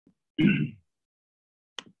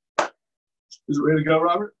Is it ready to go,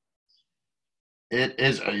 Robert? It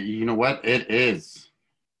is. You know what? It is.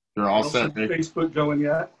 You're all set. Facebook going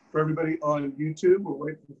yet? For everybody on YouTube, we're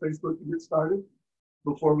waiting for Facebook to get started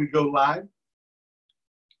before we go live.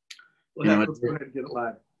 Let's go ahead and get it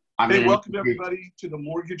live. Hey, welcome everybody to the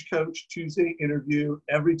Mortgage Coach Tuesday interview.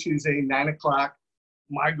 Every Tuesday, 9 o'clock.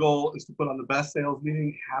 My goal is to put on the best sales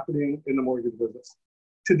meeting happening in the mortgage business.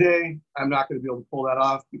 Today, I'm not going to be able to pull that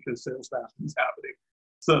off because sales fasting is happening.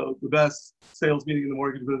 So the best sales meeting in the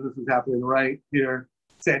mortgage business is happening right here,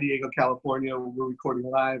 San Diego, California. We're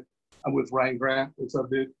recording live. I'm with Ryan Grant. What's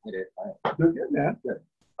up, dude? Good, good, man. Good.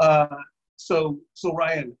 So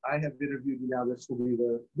Ryan, I have interviewed you now. This will be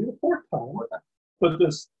the fourth time, but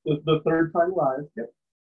the third time live. Yep.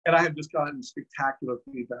 And I have just gotten spectacular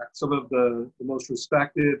feedback. Some of the most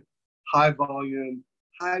respected, high volume,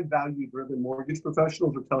 high value driven mortgage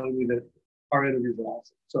professionals are telling me that our interviews are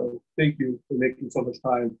awesome. So thank you for making so much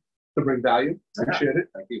time to bring value. Appreciate it.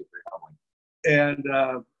 Thank you for coming.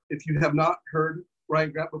 And if you have not heard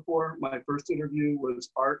Ryan Grant before, my first interview was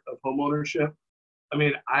Art of Homeownership. I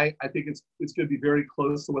mean, I think it's going to be very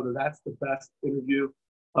close to whether that's the best interview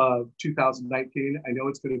of 2019. I know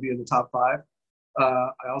it's going to be in the top 5.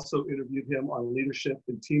 I also interviewed him on leadership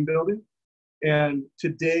and team building. And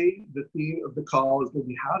today, the theme of the call is going to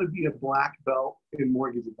be how to be a black belt in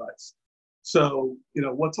mortgage advice. So,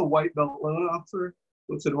 what's a white belt loan officer?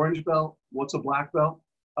 What's an orange belt? What's a black belt?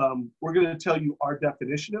 We're going to tell you our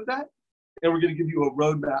definition of that, and we're going to give you a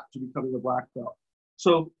roadmap to becoming a black belt.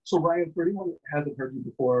 So Ryan, for anyone that hasn't heard you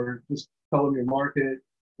before, just tell them your market,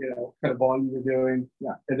 kind of volume you're doing,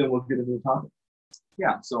 and then we'll get into the topic.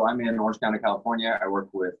 Yeah, so I'm in Orange County, California. I work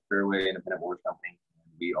with Fairway Independent Mortgage Company.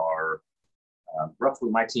 We are roughly,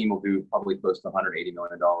 my team will do probably close to $180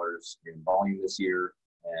 million in volume this year.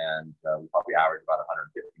 And we probably average about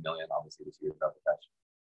 150 million, obviously this year without the catch.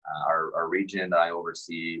 Our region that I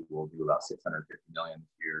oversee will do about 650 million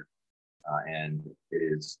this year. And it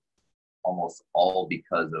is almost all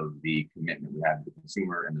because of the commitment we have to the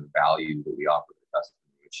consumer and the value that we offer to the customer,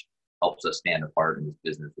 which helps us stand apart in this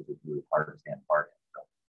business, which is really hard to stand apart in.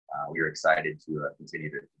 So we are excited to continue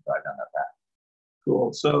to drive down that path.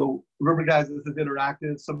 Cool. So remember, guys, this is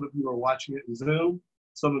interactive. Some of you are watching it in Zoom.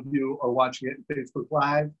 Some of you are watching it in Facebook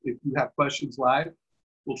Live. If you have questions live,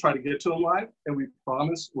 we'll try to get to them live, and we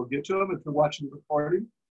promise we'll get to them. If you're watching the recording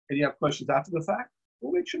and you have questions after the fact,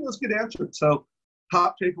 we'll make sure those get answered. So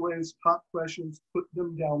top takeaways, top questions, put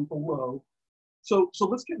them down below. So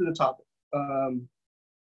let's get to the topic.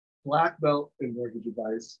 Black belt in mortgage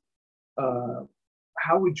advice.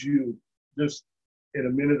 How would you, just in a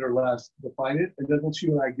minute or less, define it? And then once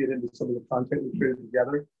you and I get into some of the content we created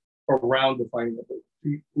together around defining it.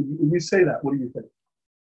 When you say that, what do you think?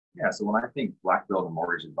 Yeah, so when I think black belt in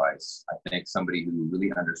mortgage advice, I think somebody who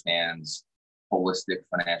really understands holistic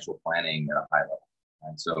financial planning at a high level.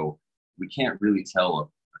 And so we can't really tell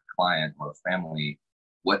a client or a family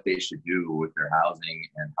what they should do with their housing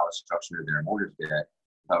and how to structure their mortgage debt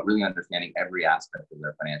without really understanding every aspect of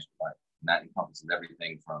their financial life. And that encompasses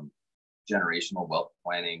everything from generational wealth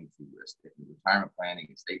planning to retirement planning,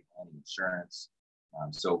 estate planning, insurance.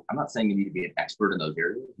 So I'm not saying you need to be an expert in those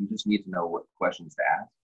areas. You just need to know what questions to ask.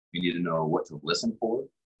 You need to know what to listen for.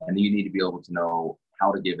 And then you need to be able to know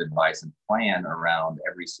how to give advice and plan around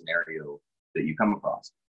every scenario that you come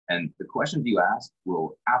across. And the questions you ask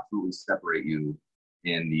will absolutely separate you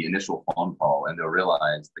in the initial phone call. And they'll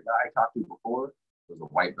realize the guy I talked to before was a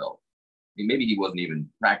white belt. I mean, maybe he wasn't even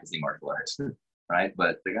practicing martial arts, right?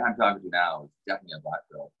 But the guy I'm talking to now is definitely a black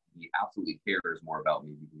belt. He absolutely cares more about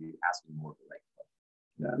me because he's asking more for the right questions.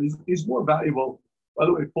 Yeah, he's more valuable. By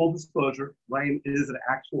the way, full disclosure, Ryan is an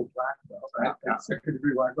actual black belt, right? Yeah. Second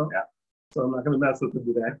degree black belt. Yeah. So I'm not going to mess with him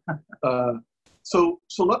today. So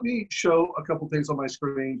let me show a couple things on my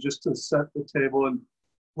screen just to set the table. And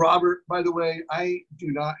Robert, by the way, I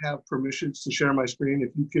do not have permissions to share my screen.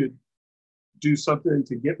 If you could do something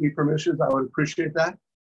to get me permissions, I would appreciate that.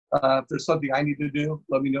 If there's something I need to do,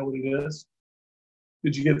 let me know what it is.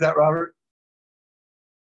 Did you get that, Robert?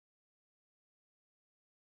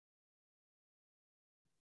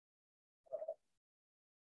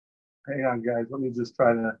 Hang on, guys. Let me just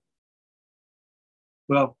try to.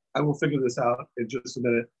 Well, I will figure this out in just a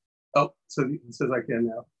minute. Oh, so it says I can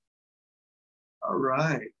now. All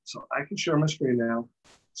right. So I can share my screen now.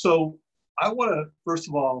 So I want to, first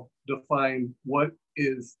of all, define what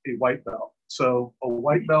is a white belt. So a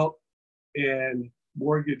white belt in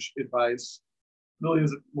mortgage advice really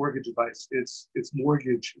isn't mortgage advice. It's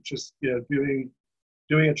mortgage. It's just doing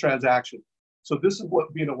a transaction. So this is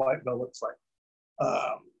what being a white belt looks like.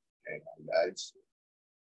 Hang on, guys.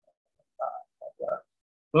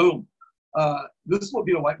 Boom. This is what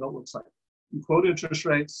being a white belt looks like. You quote interest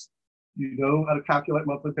rates, you know how to calculate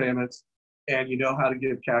monthly payments, and you know how to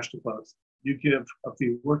give cash to close. You give a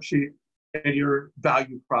fee worksheet, and your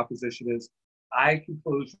value proposition is, I can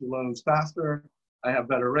close your loans faster, I have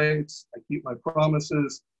better rates, I keep my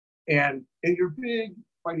promises, and your big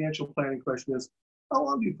financial planning question is, how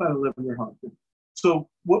long do you plan to live in your home? So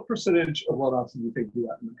what percentage of loan officers do you think do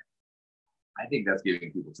that? I think that's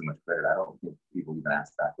giving people too much credit. I don't think people even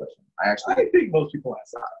ask that question. I think most people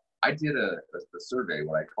ask that. I did a survey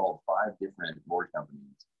where I called 5 different mortgage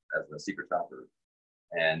companies as a secret shopper.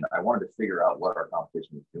 And I wanted to figure out what our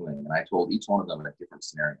competition was doing. And I told each one of them a different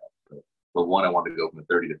scenario. So one, I wanted to go from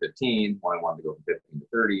 30 to 15. One, I wanted to go from 15 to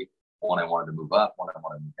 30. One, I wanted to move up. One, I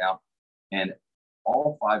wanted to move down. And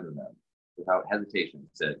all 5 of them, without hesitation,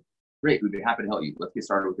 said, great, we'd be happy to help you. Let's get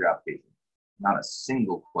started with your application. Not a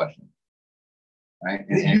single question. Right?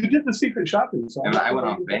 And you did the secret shopping. So and I went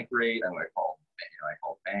on Bankrate. I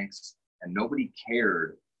called banks, and nobody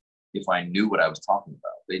cared if I knew what I was talking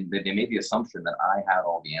about. They made the assumption that I had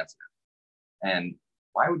all the answers. And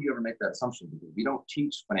why would you ever make that assumption? Because we don't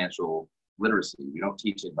teach financial literacy. We don't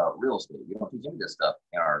teach about real estate. We don't teach any of this stuff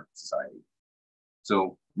in our society.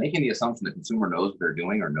 So making the assumption the consumer knows what they're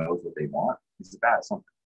doing or knows what they want is a bad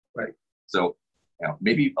assumption, right? So,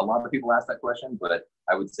 maybe a lot of people ask that question, but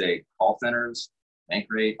I would say call centers,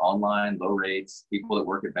 Bankrate, online, low rates, people that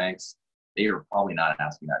work at banks, they are probably not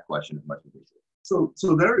asking that question as much as they should.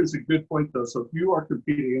 So there is a good point though. So if you are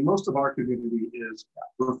competing, and most of our community is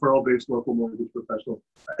referral-based local mortgage professionals,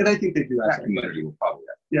 and I think they do that community will probably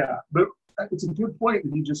have. Yeah, but it's a good point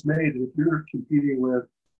that you just made. If you're competing with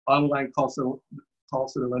online call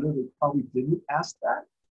center lenders, they probably didn't ask that.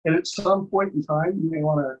 And at some point in time, you may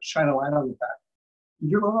want to shine a light on the fact.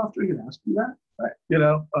 Your loan officer can ask you that,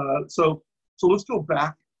 right? So let's go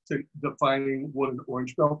back to defining what an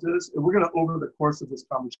orange belt is. And we're going to, over the course of this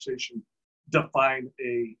conversation, define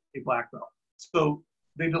a black belt. So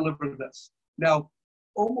they deliver this. Now,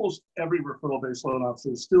 almost every referral-based loan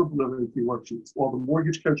officer is still delivering fee worksheets. While the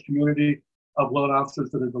mortgage coach community of loan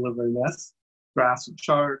officers that are delivering this, graphs and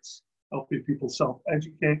charts, helping people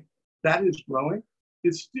self-educate, that is growing.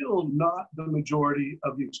 It's still not the majority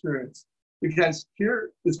of the experience. Because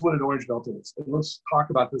here is what an orange belt is. And let's talk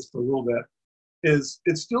about this for a little bit. It's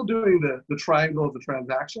still doing the triangle of the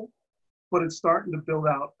transaction, but it's starting to build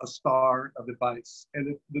out a star of advice.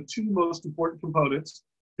 And the 2 most important components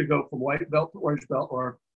to go from white belt to orange belt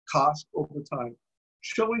are cost over time,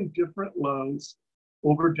 showing different loans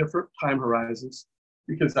over different time horizons,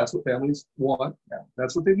 because that's what families want,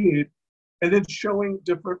 that's what they need, and then showing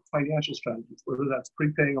different financial strategies, whether that's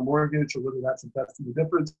prepaying a mortgage or whether that's investing the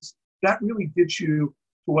difference. That really gets you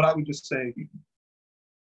to what I would just say,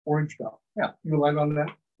 orange belt. Yeah. You rely on that?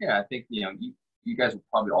 Yeah, I think, you guys will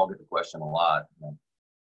probably all get the question a lot.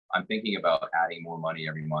 I'm thinking about adding more money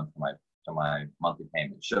every month to my monthly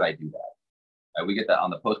payment. Should I do that? We get that on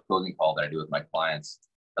the post-closing call that I do with my clients.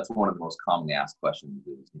 That's one of the most commonly asked questions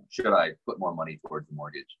is, should I put more money towards the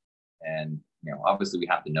mortgage? And, obviously we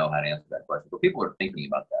have to know how to answer that question, but people are thinking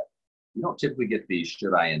about that. You don't typically get the,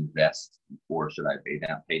 should I invest or should I pay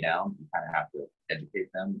down? You kind of have to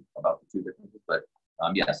educate them about the 2 differences. But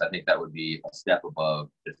yes, I think that would be a step above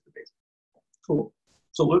just the basics. Cool.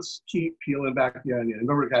 So let's keep peeling back the onion.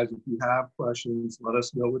 Remember, guys, if you have questions, let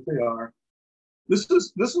us know what they are. This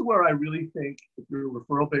is where I really think if you're a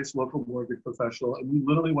referral-based local mortgage professional and you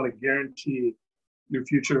literally want to guarantee your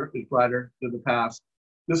future is brighter than the past,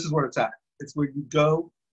 this is where it's at. It's where you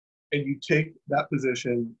go and you take that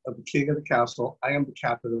position of the king of the castle. I am the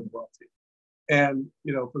captain of the wealth team. And,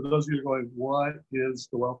 for those of you who are going, what is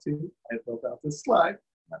the wealth team? I built out this slide.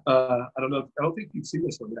 I don't think you've seen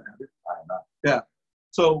this one yet, have you? I have not. Yeah.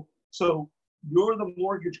 So you're the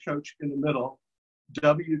mortgage coach in the middle.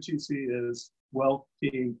 WTC is wealth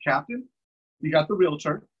team captain. You got the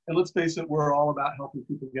realtor. And let's face it, we're all about helping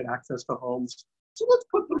people get access to homes. So let's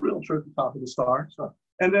put the realtor at the top of the star.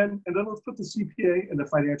 And then let's put the CPA and the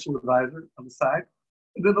financial advisor on the side.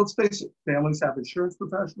 And then let's face it, families have insurance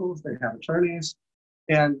professionals, they have attorneys.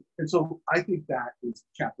 And so I think that is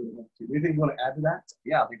captain of the wealth team. Anything you want to add to that?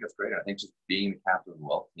 Yeah, I think that's great. I think just being the captain of the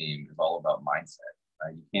wealth team is all about mindset.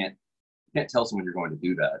 Right? You can't tell someone you're going to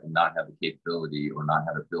do that and not have the capability or not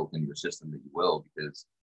have it built into your system that you will, because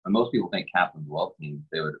when most people think captain of the wealth team,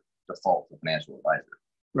 they would default to financial advisor.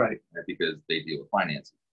 Right. Because they deal with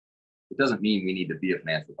finances. It doesn't mean we need to be a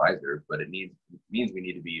financial advisor, but it means we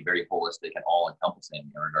need to be very holistic and all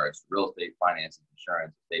encompassing in regards to real estate, finances,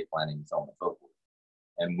 insurance, estate planning, and so on and so forth.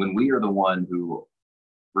 And when we are the one who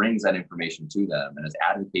brings that information to them and is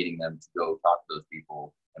advocating them to go talk to those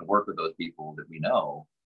people and work with those people that we know,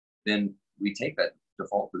 then we take that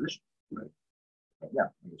default position. Right? Yeah,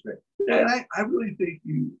 that's great. And I really think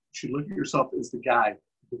you should look at yourself as the guy,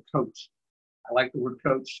 the coach. I like the word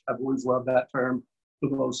coach. I've always loved that term. The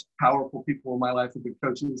most powerful people in my life have been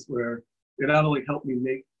coaches, where they not only help me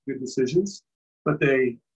make good decisions, but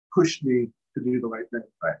they push me to do the right thing.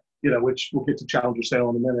 Right. Which we'll get to Challenger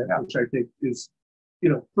Sale in a minute, yeah. which I think is,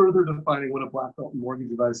 further defining what a black belt in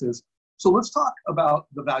mortgage advice is. So let's talk about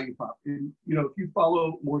the value prop. And, if you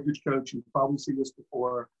follow Mortgage Coach, you've probably seen this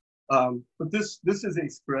before. But this is a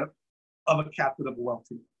script of a captain of a wealth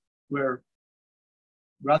team, where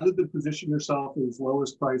rather than position yourself as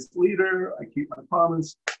lowest price leader, I keep my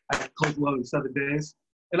promise, I close loan in 7 days.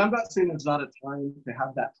 And I'm not saying there's not a time to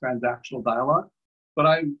have that transactional dialogue, but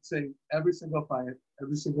I'm saying every single client,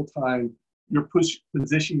 every single time, you're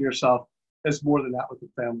positioning yourself as more than that with the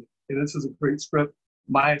family. And this is a great script.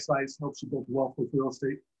 My advice helps you build wealth with real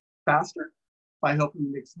estate faster by helping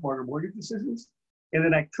you make smarter mortgage decisions. And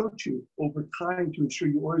then I coach you over time to ensure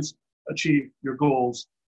you always achieve your goals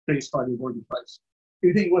based on your mortgage price.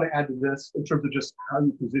 Anything you want to add to this in terms of just how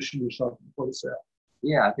you position yourself before the sale?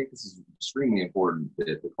 Yeah, I think this is extremely important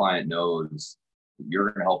that the client knows that you're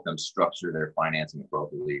going to help them structure their financing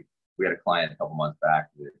appropriately. We had a client a couple months back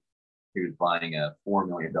that he was buying a $4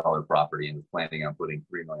 million property and was planning on putting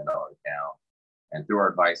 $3 million down. And through our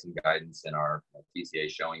advice and guidance and our TCA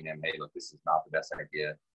showing him, hey, look, this is not the best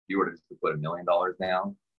idea. You were to just put $1 million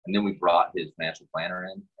down. And then we brought his financial planner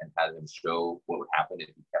in and had him show what would happen if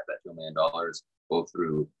he kept that $2 million, go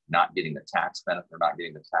through not getting the tax benefit or not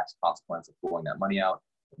getting the tax consequence of pulling that money out,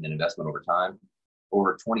 and then investment over time.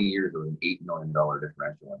 Over 20 years, there was an $8 million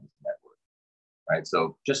differential in his net worth, right?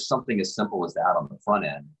 So just something as simple as that on the front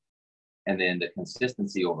end. And then the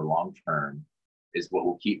consistency over long term is what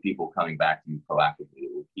will keep people coming back to you proactively.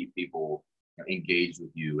 It will keep people engaged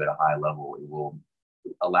with you at a high level. It will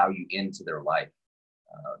allow you into their life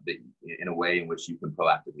in a way in which you can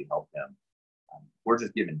proactively help them. We're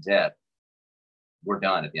just given debt. We're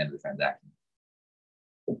done at the end of the transaction.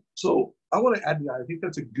 So I want to add to that. I think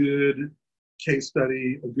that's a good case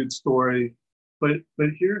study, a good story. But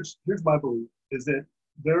here's my belief is that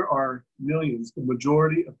there are millions, the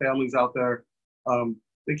majority of families out there,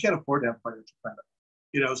 they can't afford to have a financial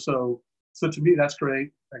planner. So to me, that's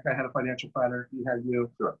great. Like I had a financial planner, he had you.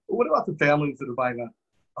 Sure. But what about the families that are buying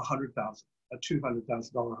a $100,000, a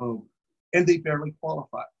 $200,000 home, and they barely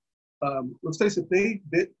qualify? Let's face it,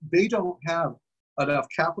 they don't have enough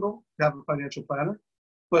capital to have a financial planner.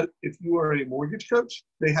 But if you are a mortgage coach,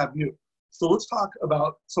 they have you. So let's talk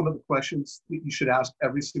about some of the questions that you should ask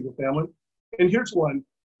every single family. And here's one,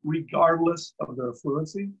 regardless of their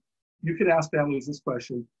affluency, you can ask families this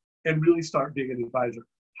question and really start being an advisor.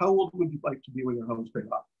 How old would you like to be when your home's paid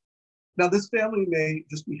off? Now, this family may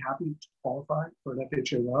just be happy to qualify for an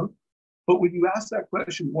FHA loan, but when you ask that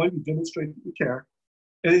question, one, you demonstrate that you care.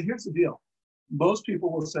 And then here's the deal. Most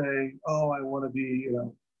people will say, oh, I want to be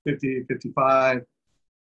 50, 55.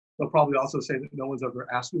 They'll probably also say that no one's ever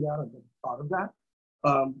asked me that. I've never thought of that.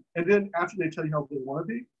 And then after they tell you how they want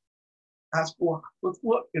to be, ask, well, let's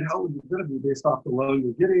look at how you're going to be based off the loan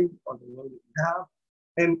you're getting or the loan that you have.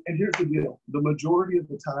 And here's the deal. The majority of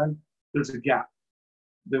the time, there's a gap.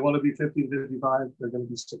 They want to be 50 to 55, they're going to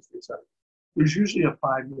be 60 or 70. There's usually a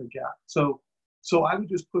 5-year gap. So I would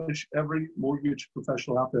just push every mortgage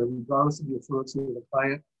professional out there, regardless of the affluency of the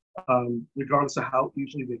client, regardless of how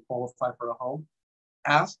easily they qualify for a home,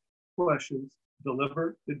 ask questions,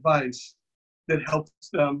 deliver advice that helps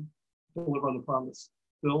them deliver on the promise.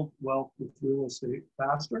 Build wealth with real estate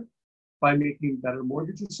faster by making better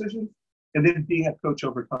mortgage decisions and then being a coach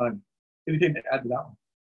over time. Anything to add to that one?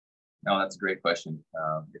 No, that's a great question.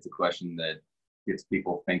 It's a question that gets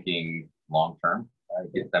people thinking long term,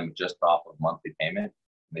 get them just off of monthly payment.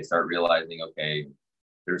 And they start realizing, okay,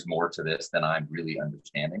 there's more to this than I'm really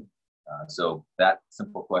understanding. So that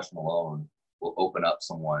simple question alone will open up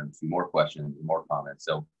someone to more questions and more comments.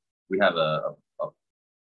 So we have a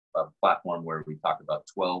platform where we talk about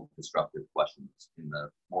 12 disruptive questions in the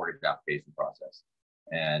mortgage application process.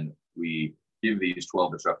 And we give these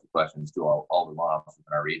 12 disruptive questions to all the loan officers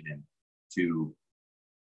in our region to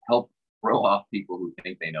help throw off people who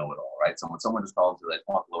think they know it all, right? So when someone just calls and says,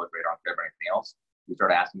 I want the lowest rate on everything else, we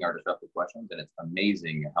start asking our disruptive questions, and it's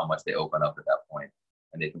amazing how much they open up at that point,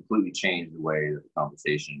 and they completely change the way that the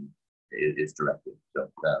conversation is directed.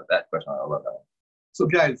 So that question, I love that one. So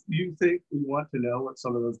guys, do you think we want to know what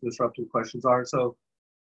some of those disruptive questions are? So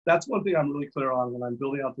that's one thing I'm really clear on when I'm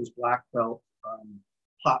building out this black belt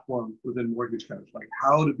platform within Mortgage Coach, like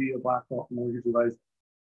how to be a black belt mortgage advice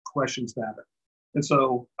questions matter. And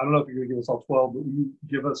so I don't know if you're going to give us all 12, but will you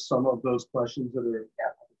give us some of those questions that are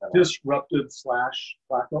Disruptive slash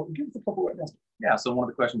black belt. Give us a couple right now. Yeah, so one of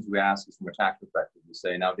the questions we ask is from a tax perspective. We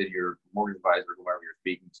say, now, did your mortgage advisor, whoever you're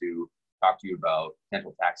speaking to, talk to you about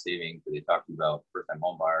potential tax savings? Did they talk to you about first-time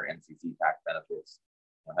home buyer, MCC tax benefits?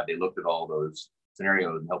 Have they looked at all those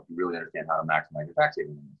scenarios and helped you really understand how to maximize your tax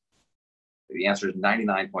savings? The answer is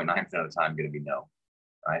 99.9% of the time going to be no.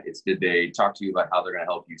 Right? It's, did they talk to you about how they're going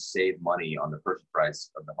to help you save money on the purchase price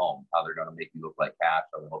of the home? How they're going to make you look like cash?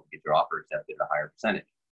 How they'll help you get your offer accepted at a higher percentage?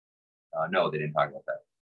 No, they didn't talk about that.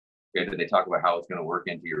 Okay, did they talk about how it's going to work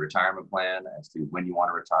into your retirement plan as to when you want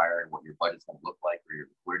to retire and what your budget's going to look like for your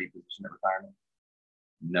liquidity position at retirement?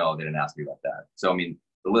 No, they didn't ask me about that. So, I mean,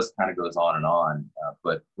 the list kind of goes on and on.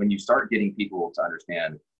 But when you start getting people to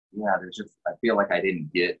understand, yeah, there's just, I feel like I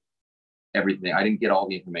didn't get everything. I didn't get all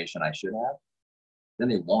the information I should have. Then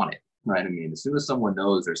they want it, right? I mean, as soon as someone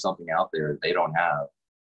knows there's something out there they don't have,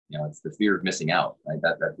 you know, it's the fear of missing out, right?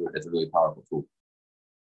 That's a really powerful tool.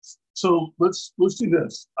 So let's do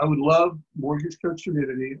this. I would love Mortgage Coach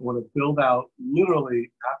community. I want to build out literally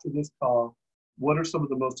after this call, what are some of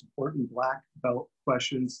the most important black belt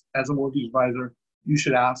questions as a mortgage advisor you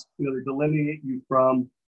should ask? You know, they delineate you from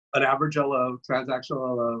an average LO,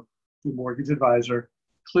 transactional LO, to mortgage advisor.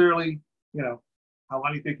 Clearly, you know, how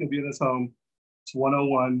long do you think you'll be in this home? It's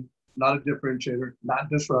 101, not a differentiator, not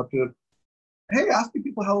disruptive. Hey, asking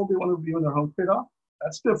people how old they want to be when their home's paid off.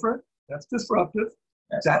 That's different. That's disruptive.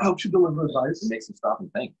 That helps you deliver advice. It makes them stop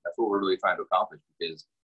and think. That's what we're really trying to accomplish, because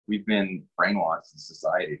we've been brainwashed as a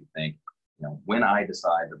society to think, you know, when I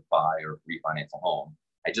decide to buy or refinance a home,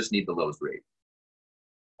 I just need the lowest rate.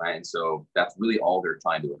 Right? And so that's really all they're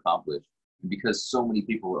trying to accomplish. And because so many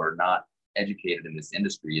people are not educated in this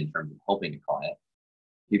industry in terms of helping a client,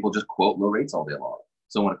 people just quote low rates all day long.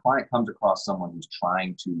 So when a client comes across someone who's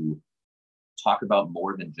trying to talk about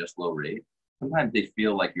more than just low rate, sometimes they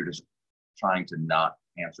feel like you're just trying to not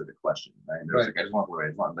answer the question, right? And they're like, I just want low rate. I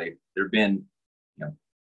just want. They've been, you know,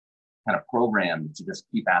 kind of programmed to just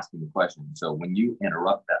keep asking the question. So when you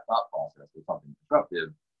interrupt that thought process with something disruptive,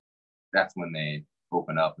 that's when they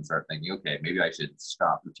open up and start thinking, okay, maybe I should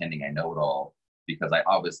stop pretending I know it all, because I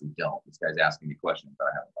obviously don't. This guy's asking me questions that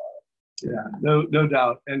I haven't thought of. Yeah, no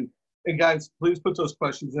doubt. And guys, please put those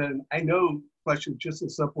questions in. I know questions just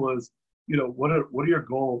as simple as, you know, what are your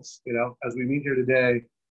goals? You know, as we meet here today,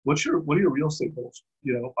 what are your real estate goals?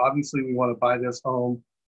 You know, obviously we want to buy this home,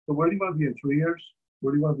 but where do you want to be in 3 years?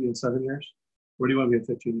 Where do you want to be in 7 years? Where do you want to be in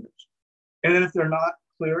 15 years? And then if they're not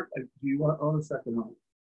clear, like, do you want to own a second home?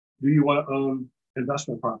 Do you want to own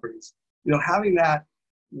investment properties? You know, having that,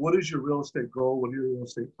 what is your real estate goal? What are your real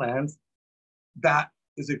estate plans? That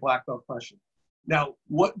is a black belt question. Now,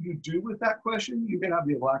 what you do with that question, you may not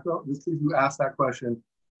be a black belt. Just because you ask that question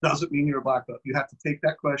doesn't mean you're a black belt. You have to take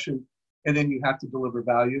that question and then you have to deliver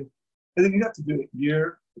value. And then you have to do it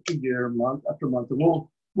year after year, month after month. And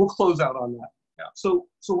we'll close out on that. Yeah. So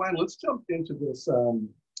Ryan, let's jump into this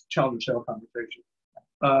Challenger Sale conversation.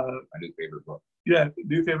 My new favorite book. Yeah,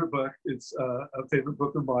 new favorite book. It's a favorite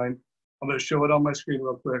book of mine. I'm going to show it on my screen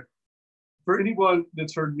real quick. For anyone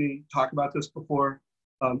that's heard me talk about this before,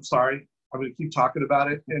 sorry, I'm going to keep talking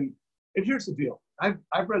about it. And here's the deal. I've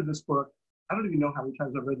read this book. I don't even know how many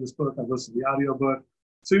times I've read this book. I've listened to the audiobook.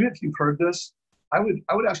 So even if you've heard this, I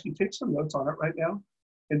would ask you take some notes on it right now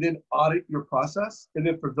and then audit your process. And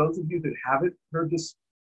then for those of you that haven't heard this,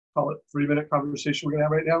 call it 3-minute conversation we're going to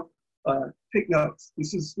have right now, take notes.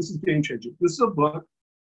 This is game changing. This is a book,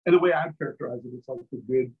 and the way I've characterized it, it's like the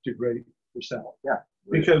good to great for sale. Yeah.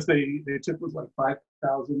 Really. Because they took was like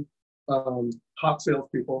 5,000 top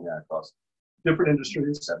salespeople. Yeah, across different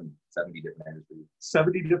industries. 70 different industries.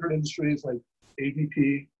 70 different industries like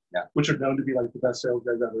ADP, yeah, which are known to be like the best sales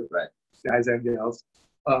guys ever. Right. Guys and gals.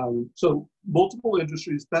 So multiple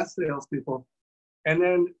industries, best salespeople. And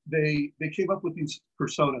then they came up with these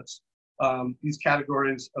personas, these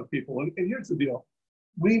categories of people. And here's the deal.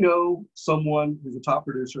 We know someone who's a top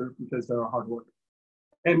producer because they're a hard worker.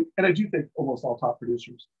 And I do think almost all top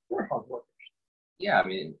producers, they're hard workers. Yeah, I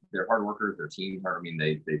mean, they're hard workers, their teams are, I mean,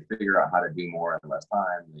 they figure out how to do more in less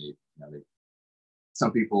time.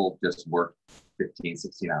 Some people just work 15,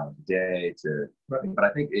 16 hours a day right. But I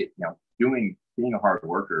think being a hard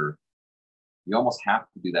worker, you almost have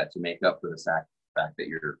to do that to make up for the fact that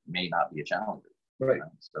you may not be a challenger. Right.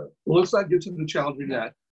 So, well, let's not get to the challenger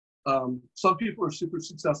yet. Some people are super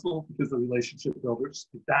successful because they're relationship builders.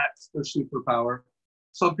 That's their superpower.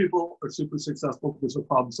 Some people are super successful because they're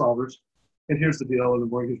problem solvers. And here's the deal in the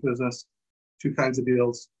mortgage business, 2 kinds of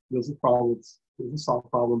deals. There's the problems, there's the solve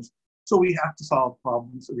problems. So we have to solve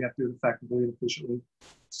problems, and we have to do it effectively and efficiently.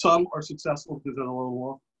 Some are successful because they're the lone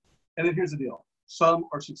wolf. And then here's the deal. Some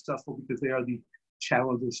are successful because they are the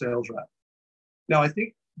challenger sales rep. Now, I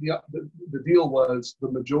think the deal was the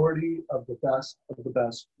majority of the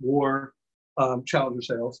best wore challenger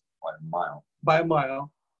sales by a mile. By a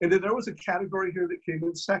mile. And then there was a category here that came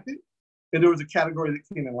in second, and there was a category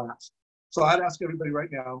that came in last. So I'd ask everybody right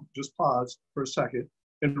now, just pause for a second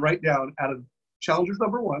and write down out of challengers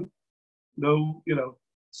number one, no,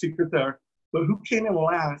 secret there, but who came in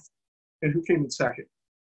last and who came in second?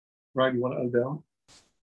 Ryan, you want to unveil?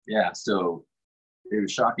 Yeah, so it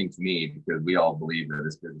was shocking to me because we all believe that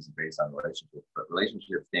this business is based on relationships, but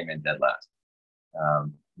relationships came in dead last.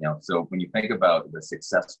 So when you think about the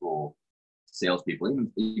successful salespeople,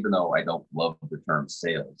 even though I don't love the term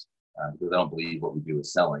sales, because I don't believe what we do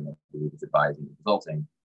is selling, I believe it's advising and consulting.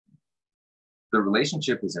 The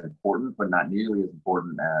relationship is important, but not nearly as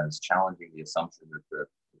important as challenging the assumption that the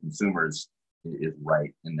consumers is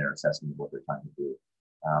right in their assessment of what they're trying to do.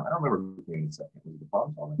 I don't remember who came in second. Was it the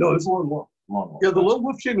problem solving? No, it's Lone Wolf. Lone Wolf. Yeah, the Lone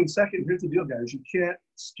Wolf came in second. Here's the deal, guys. You can't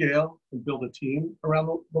scale and build a team around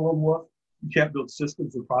the Lone Wolf. You can't build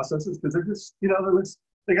systems and processes because they're just, they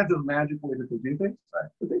got this magic way that they do things. Right.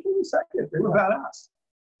 But they came in second. They were badass.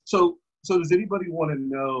 So does anybody want to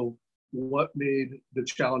know what made the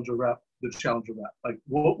challenger rep the challenger rep? Like,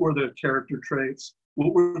 what were the character traits?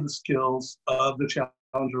 What were the skills of the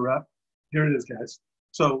challenger rep? Here it is, guys.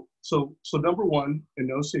 So number one, and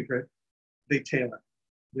no secret, they tailor,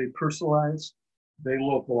 they personalize, they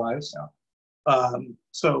localize. Yeah.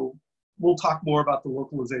 So we'll talk more about the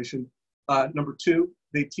localization. Number two,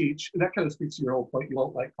 they teach, and that kind of speaks to your whole point. You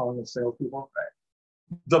don't like calling us salespeople.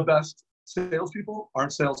 Right. The best salespeople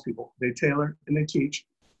aren't salespeople. They tailor and they teach.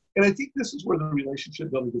 And I think this is where the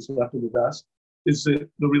relationship builder gets left in the dust, is that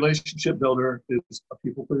the relationship builder is a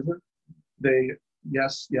people pleaser. They,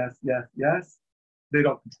 yes. They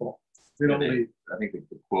don't control. They don't lead. I think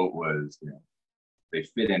the quote was, they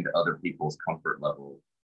fit into other people's comfort level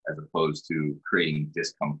as opposed to creating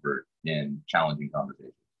discomfort in challenging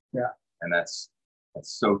conversations. Yeah. And that's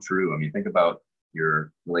so true. I mean, think about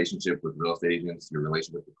your relationship with real estate agents, your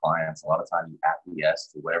relationship with clients. A lot of times you acquiesce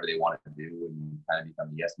to whatever they want to do and you kind of become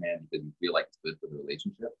a yes man because you feel like it's good for the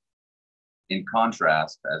relationship. In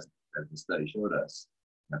contrast, as the study showed us,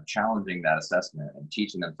 challenging that assessment and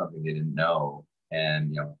teaching them something they didn't know,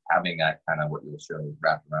 and having that kind of what you'll show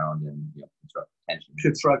wrapped around in constructive tension.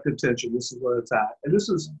 Constructive tension. This is where it's at, and this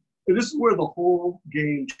is where the whole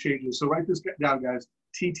game changes. So write this down, guys.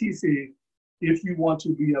 TTC. If you want to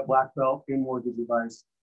be a black belt in mortgage advice,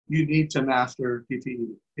 you need to master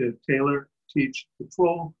TTE. Tailor, teach,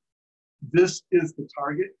 control. This is the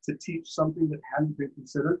target, to teach something that hadn't been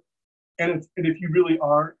considered. And if you really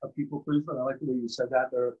are a people pleaser, and I like the way you said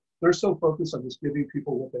that, they're so focused on just giving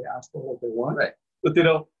people what they ask for, what they want, right, but they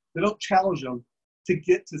don't challenge them to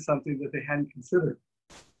get to something that they hadn't considered.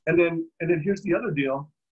 And then here's the other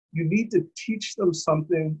deal: you need to teach them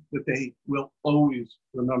something that they will always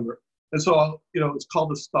remember. And so it's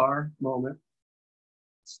called the STAR moment.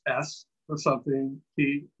 It's S for something,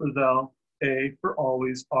 T for they'll, A for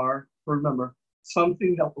always, R for remember.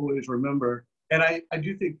 Something they'll always remember. And I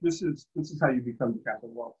do think this is how you become the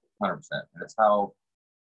capital wealth. 100%. And it's how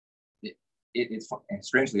it's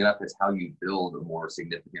strangely enough, it's how you build a more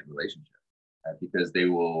significant relationship, because they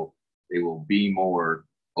will be more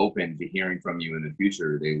open to hearing from you in the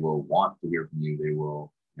future. They will want to hear from you. They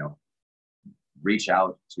will reach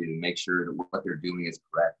out to make sure that what they're doing is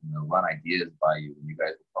correct, and they'll run ideas by you. And you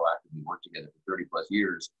guys will proactively work together for 30 plus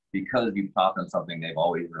years because you've taught them something they've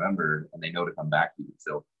always remembered and they know to come back to you.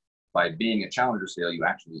 So by being a challenger sale, you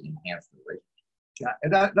actually enhance the relationship. Yeah,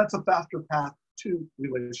 and that's a faster path to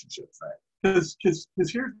relationships, right? Because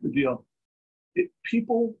here's the deal: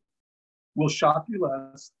 people will shop you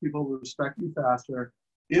less, people will respect you faster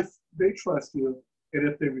if they trust you and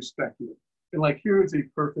if they respect you. And here is a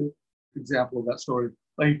perfect example of that story.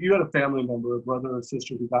 Like, if you had a family member, a brother or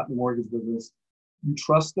sister who got in the mortgage business, you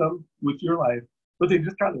trust them with your life, but they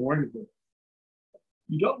just got in the mortgage business.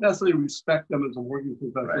 You don't necessarily respect them as a mortgage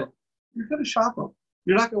professional. Right. You're going to shop them.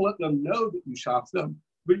 You're not going to let them know that you shop them,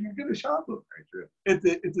 but you're going to shop them. Very true.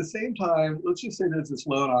 At the same time, let's just say there's this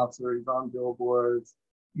loan officer. He's on billboards.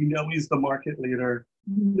 He's the market leader.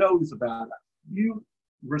 He's a badass. You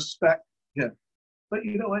respect him. But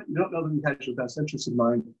you know what? You don't know that he has your best interest in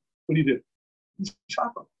mind. What do? You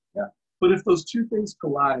shop him. Yeah. But if those two things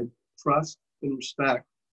collide, trust and respect,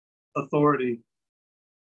 authority,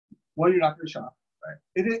 you're not going to shop. Right.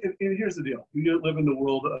 And here's the deal: you live in the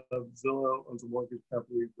world of Zillow owns a mortgage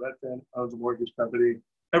company, Redfin owns a mortgage company.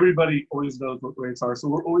 Everybody always knows what rates are, so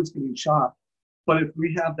we're always getting shopped. But if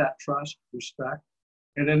we have that trust, respect,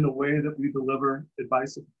 and then the way that we deliver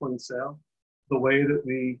advice at the point of sale, the way that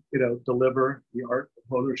we, deliver the art of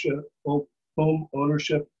home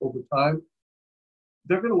ownership over time,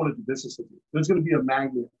 they're going to want to do business with you. There's going to be a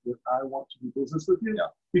magnet that I want to do business with you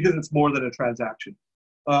because it's more than a transaction.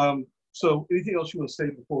 So anything else you want to say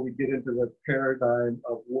before we get into the paradigm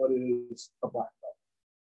of what is a black belt?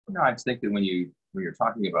 No, I just think that when you're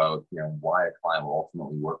talking about why a client will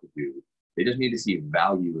ultimately work with you, they just need to see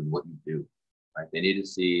value in what you do. Right? They need to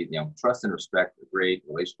see trust and respect are great,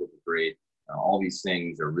 relationship is great. All these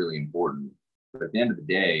things are really important. But at the end of the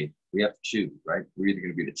day, we have to choose, right? We're either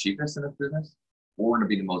going to be the cheapest in this business or we're going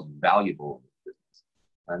to be the most valuable in this business.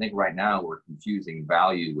 And I think right now we're confusing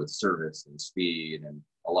value with service and speed and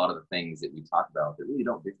a lot of the things that we talk about that really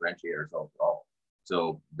don't differentiate ourselves at all.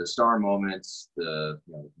 So the star moments, the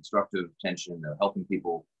constructive tension, the helping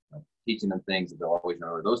people, teaching them things that they'll always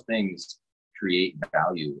remember, those things create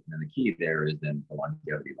value. And then the key there is then the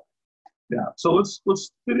longevity. Yeah. So let's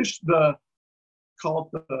finish the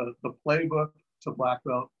playbook to black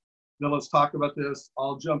belt. Then let's talk about this.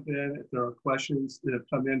 I'll jump in if there are questions that have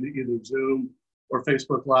come into either Zoom or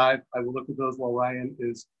Facebook Live. I will look at those while Ryan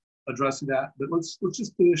is addressing that. But let's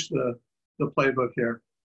just finish the playbook here.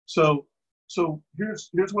 So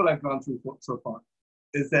here's what I've gone through so far,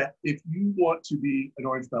 is that if you want to be an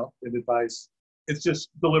orange belt in advice, it's just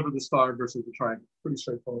deliver the star versus the triangle. Pretty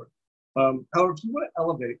straightforward. However, if you want to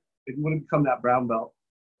elevate, if you want to become that brown belt,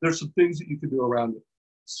 there's some things that you can do around it,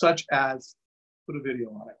 such as put a video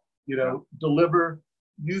on it, deliver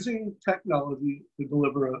using technology to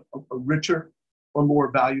deliver a richer or more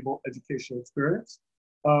valuable educational experience.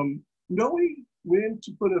 Knowing when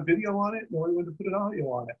to put a video on it, knowing when to put an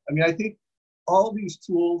audio on it. I mean, I think all these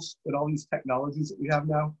tools and all these technologies that we have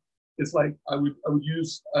now, it's like I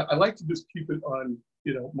like to just keep it on,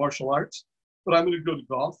 martial arts, but I'm going to go to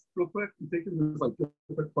golf real quick and think of there's like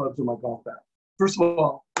different clubs in my golf bag. First of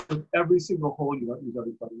all, with every single hole, you don't use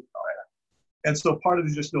every club. And so part of it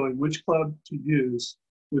is just knowing which club to use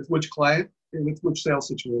with which client and with which sales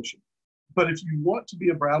situation. But if you want to be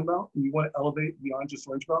a brown belt and you want to elevate beyond just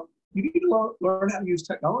orange belt, you need to learn how to use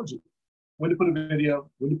technology. When to put a video,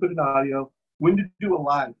 when to put an audio, when to do a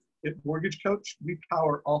live. At Mortgage Coach, we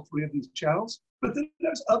power all three of these channels. But then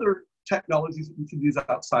there's other technologies that you can use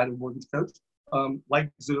outside of Mortgage Coach,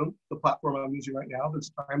 like Zoom, the platform I'm using right now.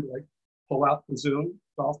 There's time to pull out the Zoom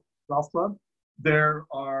golf club. There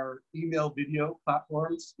are email video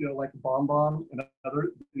platforms, like BombBomb and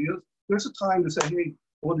other videos. There's a time to say, hey,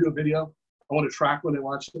 I want to do a video. I want to track when they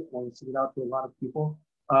watch it. I want to send it out to a lot of people.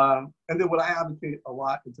 And then what I advocate a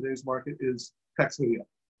lot in today's market is text video.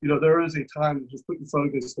 There is a time to just put your phone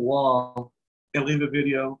against the wall and leave a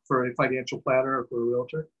video for a financial planner or for a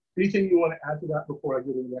realtor. Anything you want to add to that before I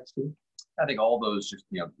get to the next two? I think all those just,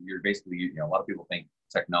 you're basically, a lot of people think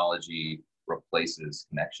technology replaces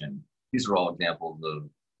connection. These are all examples of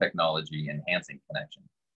technology enhancing connection,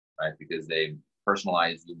 right? Because they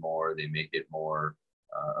personalize you more, they make it more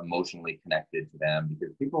emotionally connected to them,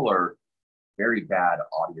 because people are very bad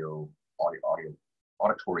auditory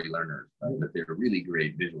learners, right? But they're really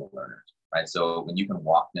great visual learners, right? So when you can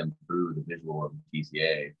walk them through the visual of the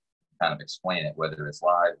TCA, kind of explain it, whether it's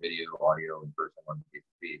live, video, audio, in person, or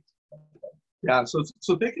face-to-face. Yeah. So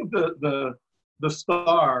think of the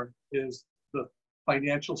star is the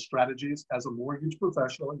financial strategies as a mortgage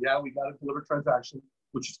professional. Yeah, we got to deliver transaction,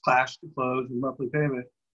 which is cash to close and monthly payment.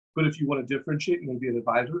 But if you want to differentiate, you want to be an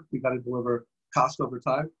advisor, we got to deliver cost over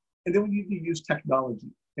time. And then we need to use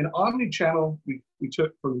technology. And omni-channel, we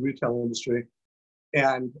took from the retail industry.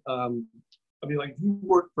 And if you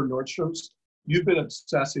work for Nordstrom's, you've been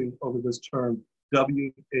obsessing over this term,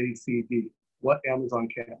 WACD, what Amazon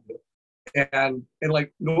can't do. And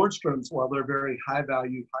like Nordstrom's, while they're very high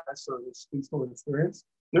value, high service in-store experience,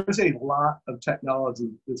 there's a lot of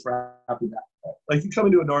technology that's wrapping that. Like you come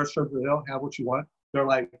into a Nordstrom's and they don't have what you want, they're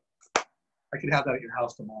like, I can have that at your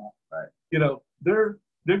house tomorrow. Right.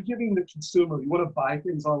 They're giving the consumer, you want to buy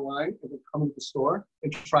things online and then come to the store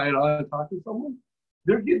and try it on and talk to someone.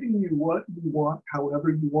 They're giving you what you want,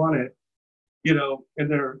 however you want it, in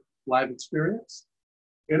their live experience,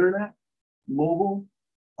 internet, mobile,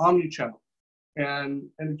 omni-channel. And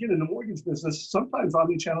again, in the mortgage business, sometimes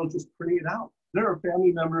omni-channel is just printing it out. There are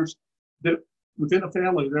family members that within a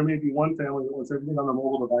family, there may be one family that wants everything on their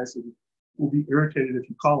mobile device and will be irritated if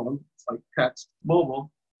you call them. It's like text,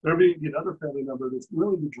 mobile. There may be another family member that's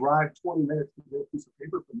willing to drive 20 minutes to get a piece of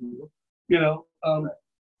paper from you.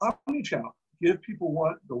 Omni-channel, give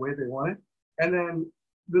people the way they want it. And then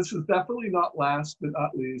this is definitely not last but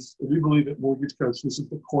not least, we believe at Mortgage Coach, this is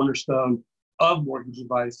the cornerstone of mortgage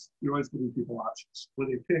advice. You're always giving people options. When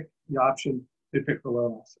they pick the option, they pick the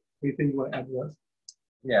loan option. Anything you want to add to this?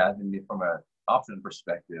 Yeah, I mean, from a option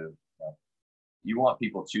perspective, you want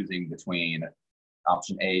people choosing between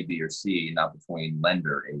option A, B, or C, not between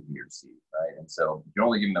lender A, B, or C, right? And so if you're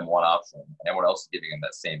only giving them one option and everyone else is giving them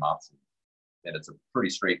that same option, then it's a pretty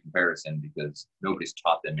straight comparison because nobody's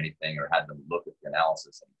taught them anything or had them look at the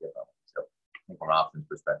analysis any differently. So I think from an options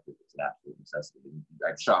perspective, it's an absolute necessity.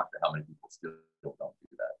 I'm shocked at how many people still don't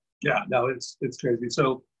do that. Yeah, no, it's crazy.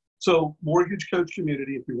 So mortgage coach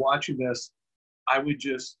community, if you're watching this, I would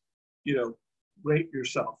just, rate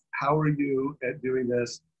yourself. How are you at doing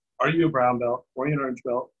this? Are you a brown belt or an orange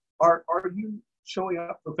belt? Are you showing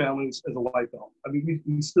up for families as a white belt? I mean,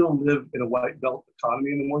 we still live in a white belt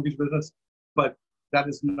economy in the mortgage business, but that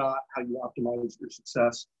is not how you optimize your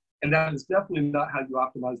success. And that is definitely not how you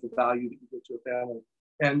optimize the value that you give to a family.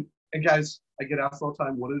 And guys, I get asked all the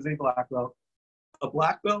time, what is a black belt? A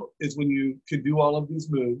black belt is when you can do all of these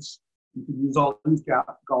moves, you can use all these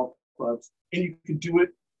golf clubs, and you can do it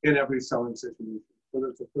in every selling situation, whether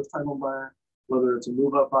it's a first-time home buyer, whether it's a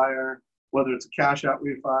move-up buyer, whether it's a cash-out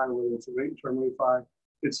refi, whether it's a rate-and-term refi.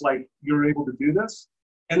 It's like you're able to do this.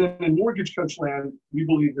 And then in mortgage coach land, we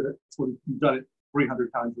believe that it's when you've done it 300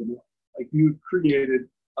 times or more. Like you've created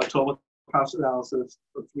a total cost analysis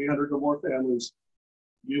for 300 or more families.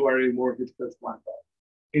 You are a mortgage coach black belt.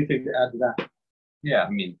 Anything to add to that? Yeah, I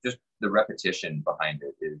mean, just the repetition behind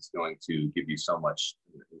it is going to give you so much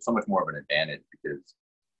more of an advantage because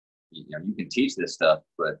you can teach this stuff,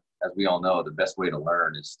 but as we all know, the best way to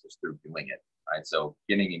learn is just through doing it, right? So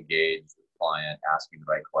getting engaged with the client, asking the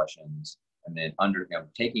right questions, and then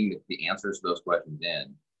taking the answers to those questions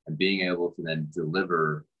in, and being able to then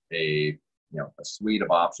deliver a suite of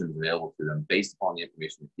options available to them based upon the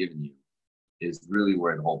information we've given you, is really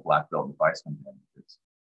where the whole black belt advice comes in.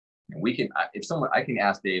 Because I can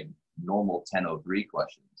ask Dave normal 1003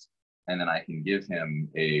 questions, and then I can give him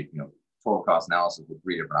a total cost analysis with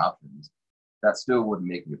 3 different options. That still wouldn't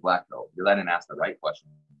make me a black belt because I didn't ask the right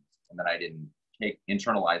questions, and then I didn't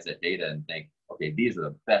internalize that data and think, okay, these are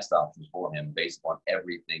the best options for him based upon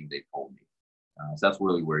everything they told me. So that's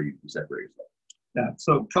really where you separate yourself. Yeah.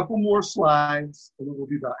 So a couple more slides, and then we'll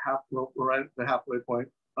be about we're right at the halfway point.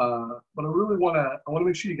 But I really want to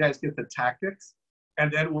make sure you guys get the tactics,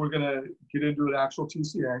 and then we're gonna get into an actual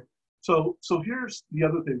TCA. So here's the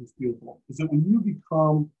other thing that's beautiful is that when you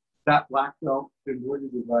become that black belt in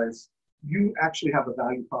mortgage advice, you actually have a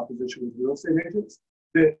value proposition with real estate agents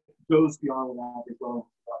that goes beyond an average loan.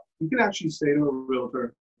 You can actually say to a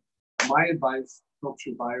realtor, my advice helps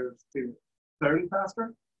your buyers to clarity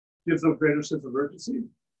faster, gives them a greater sense of urgency,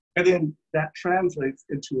 and then that translates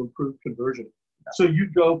into improved conversion. So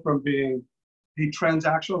you go from being a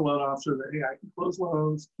transactional loan officer that, hey, I can close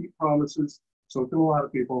loans, keep promises, so to a lot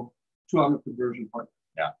of people, to I'm a conversion partner.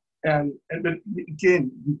 Yeah. And but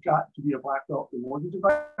again, you've got to be a black belt in mortgage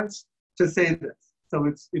advice to say this. So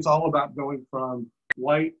it's all about going from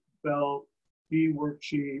white belt, fee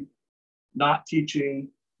worksheet, not teaching,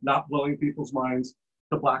 not blowing people's minds,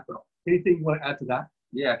 to black belt. Anything you want to add to that?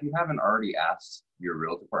 Yeah, if you haven't already asked your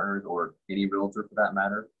realtor partners or any realtor for that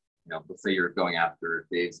matter, let's say you're going after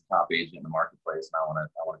Dave's the top agent in the marketplace and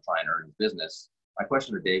I want to try and earn his business. My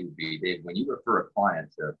question to Dave would be, Dave, when you refer a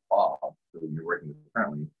client to Bob, who you're working with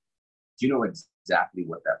currently, do you know exactly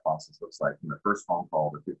what that process looks like from the first phone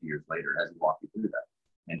call to 50 years later as you walk you through that?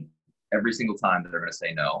 And every single time that they're going to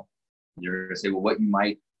say no, you're going to say, well, what you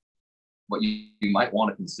might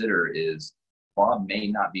want to consider is Bob may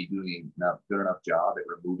not be doing a good enough job at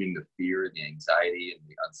removing the fear, the anxiety, and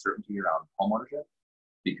the uncertainty around homeownership,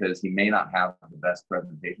 because he may not have the best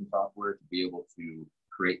presentation software to be able to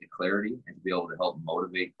create the clarity and to be able to help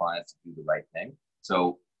motivate clients to do the right thing.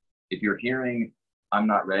 So if you're hearing, I'm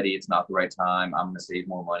not ready, it's not the right time, I'm going to save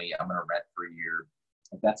more money, I'm going to rent for a year,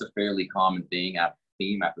 if that's a fairly common theme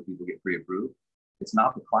after people get pre-approved, it's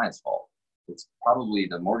not the client's fault. It's probably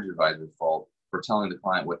the mortgage advisor's fault for telling the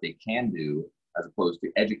client what they can do as opposed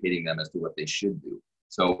to educating them as to what they should do.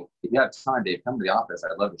 So if you have time, Dave, come to the office.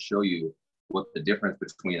 I'd love to show you what the difference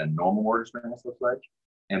between a normal mortgage finance looks like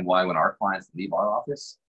and why when our clients leave our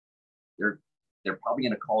office, they're probably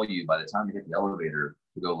going to call you by the time you hit the elevator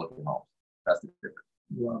to go look at homes. That's the difference.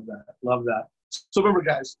 Love that. Love that. So remember,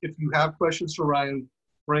 guys, if you have questions for Ryan,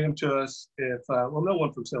 bring them to us. If no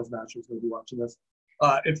one from Sales Mastery is going to be watching this.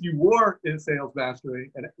 If you were in Sales Mastery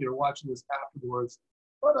and you're watching this afterwards,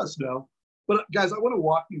 let us know. But guys, I want to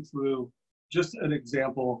walk you through just an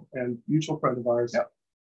example and mutual friend of ours, yep.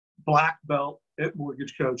 Black belt at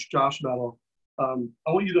Mortgage Coach, Josh Metal. I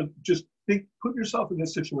want you to just put yourself in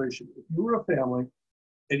this situation. If you were a family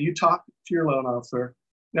and you talk to your loan officer,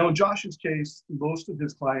 now in Josh's case, most of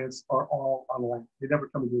his clients are all online. They never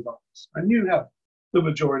come into his office. And you have the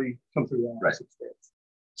majority come through the Right. experience.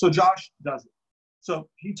 So Josh does it. So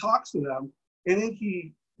he talks to them, and then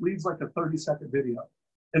he leaves like a 30-second video.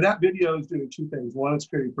 And that video is doing two things. One, it's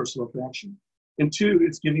creating personal connection. And two,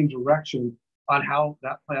 it's giving direction on how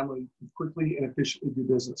that family can quickly and efficiently do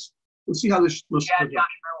business. We'll see how this looks. Yeah, Josh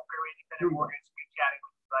Merrill, Fairway Independent Mortgage. Good chatting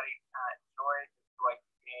with you, buddy. Enjoy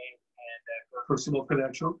the game and personal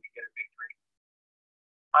connection. Get a victory.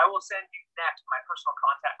 I will send you next my personal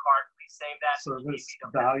contact card. Please save that. Service,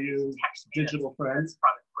 value, digital friends. That's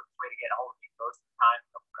probably the quickest way to get a hold of me most of the time.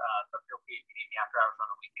 But feel free if you need me after hours on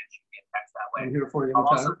the weekend, shoot me a text that way. I'm here for you I'll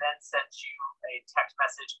anytime. also then send you a text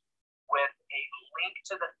message with a link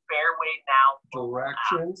to the Fairway Now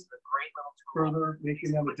directions. It's a great little tool. Further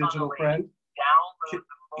making them a digital friend. Download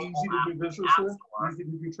the mobile Easy to do app business with. Easy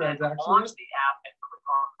to do transactions launch with. the app and click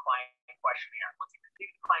on the client questionnaire. Once you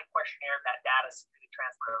complete the client questionnaire, that data is simply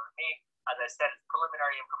transferred over to me. As I said, it's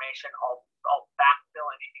preliminary information. I'll backfill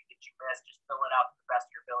anything that you missed. Just fill it out to the best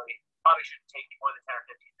of your ability. Probably shouldn't take you more than 10 or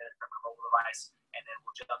 15 minutes from your mobile device, and then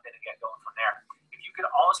we'll jump in and get going from there. If you could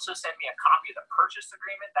also send me a copy of the purchase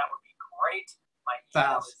agreement, that would be great. My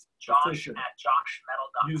email is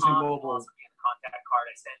josh@joshmetal.com. Using mobile. Will also be in the contact card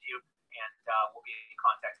I send you, and we'll be in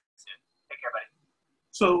contact soon. Take care, buddy.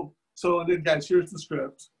 So and then guys, here's the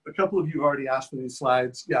script. A couple of you already asked for these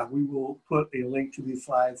slides. Yeah, we will put a link to these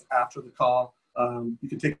slides after the call. You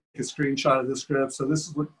can take a screenshot of the script. So this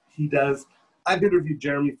is what he does. I've interviewed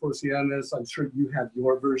Jeremy Forcier on this. I'm sure you have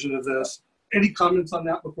your version of this. Any comments on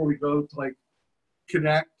that before we go to like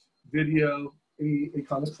connect, video, any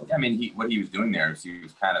comments on that? Yeah, I mean, what he was doing there is he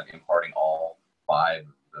was kind of imparting all 5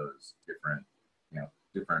 of those different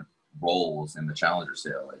roles in the Challenger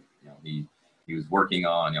sale. Like, he was working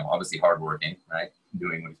on, obviously hardworking, right?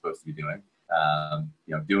 Doing what he's supposed to be doing.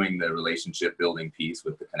 Doing the relationship building piece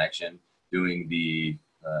with the connection, doing the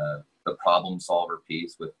problem solver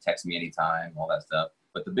piece with text me anytime, all that stuff.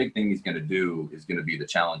 But the big thing he's going to do is going to be the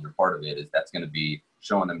Challenger part of it. Is that's going to be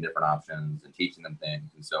showing them different options and teaching them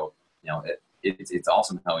things. And so, it's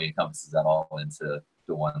awesome how he encompasses that all into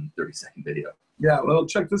the one 30-second video. Yeah, well,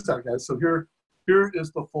 check this out, guys. So here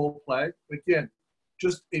is the full play. Again,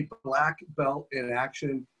 just a black belt in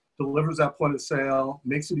action, delivers that point of sale,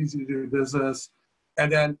 makes it easy to do business.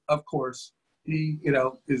 And then, of course, he,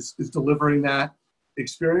 is delivering that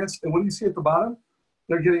experience. And what do you see at the bottom?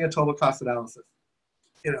 They're getting a total cost analysis.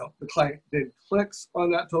 The client then clicks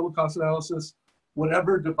on that total cost analysis,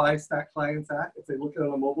 whatever device that client's at. If they look at it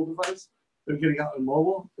on a mobile device, they're getting out on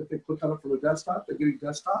mobile. If they click on it from a desktop, they're getting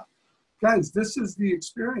desktop. Guys, this is the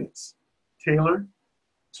experience. Tailor,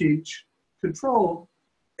 teach, control,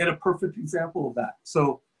 and a perfect example of that.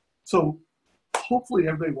 So hopefully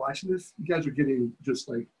everybody watching this, you guys are getting just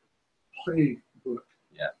like playbook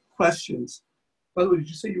questions. By the way, did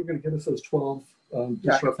you say you were going to get us those 12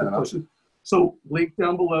 disruptive questions? So link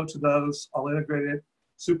down below to those. I'll integrate it.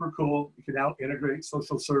 Super cool. You can now integrate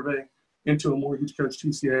social survey into a mortgage coach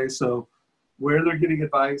TCA. So where they're getting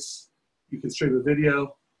advice, you can stream a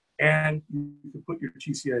video, and you can put your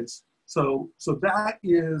TCAs. So that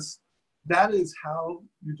is how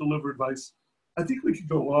you deliver advice. I think we could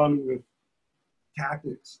go on with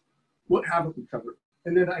tactics. What haven't we covered?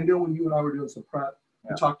 And then I know when you and I were doing some prep,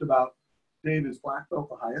 we talked about, Dave, is black belt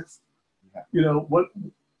the highest? Yeah.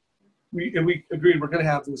 We agreed we're going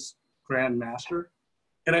to have this Grand Master.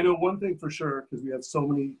 And I know one thing for sure, because we have so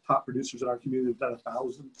many top producers in our community that have done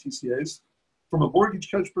 1,000 TCAs. From a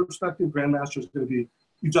mortgage coach perspective, Grand Master is going to be,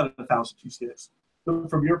 you've done 1,000 TCAs. But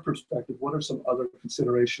from your perspective, what are some other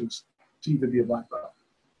considerations to even be a black belt?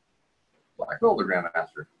 Black belt or Grand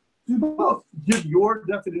Master? Do both. Give your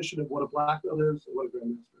definition of what a black belt is and what a Grand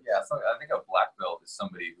Master is. Yeah, so I think a black belt is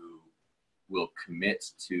somebody who will commit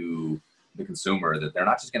to the consumer that they're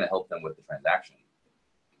not just going to help them with the transaction,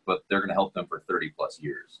 but they're going to help them for 30 plus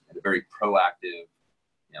years in a very proactive,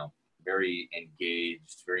 very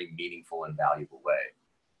engaged, very meaningful and valuable way.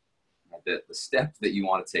 The step that you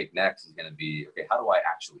want to take next is going to be, okay, how do I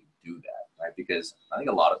actually do that, right? Because I think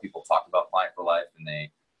a lot of people talk about Client for Life and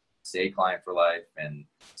they say Client for Life, and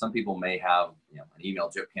some people may have, an email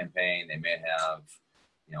drip campaign. They may have,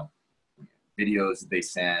 videos that they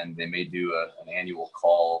send. They may do an annual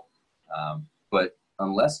call. But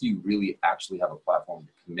unless you really actually have a platform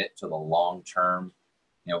to commit to the long-term,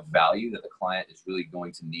 value that the client is really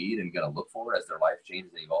going to need and going to look for as their life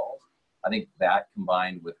changes and evolves, I think that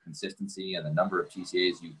combined with consistency and the number of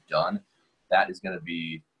TCAs you've done, that is going to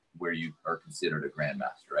be where you are considered a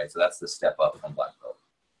grandmaster, right? So that's the step up from black belt.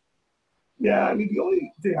 Yeah, I mean, the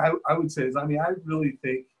only thing I would say is, I really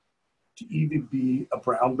think to even be a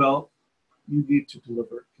brown belt, you need to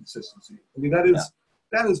deliver consistency. I mean,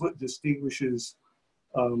 that is what distinguishes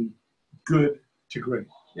good to great.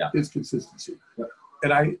 Yeah. Is consistency. Yep.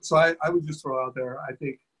 And I would just throw out there, I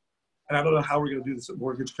think, and I don't know how we're going to do this at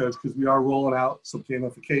Mortgage Coach because we are rolling out some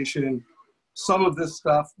gamification. Some of this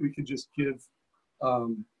stuff we could just give, I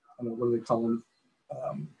don't know, what do they call them?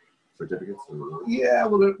 Certificates? Or... Yeah,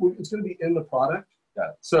 well, it's going to be in the product.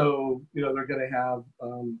 Yeah. So, you know, they're going to have,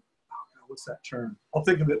 what's that term? I'll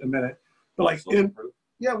think of it in a minute. But like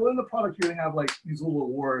yeah, well, in the product, you're going to have like these little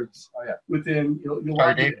awards. Oh, yeah. Within, you'll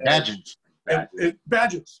badges.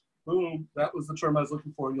 Badges. Boom. That was the term I was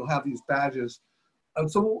looking for. You'll have these badges. And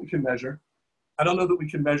so what we can measure, I don't know that we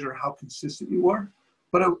can measure how consistent you are,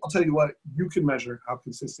 but I'll tell you what, you can measure how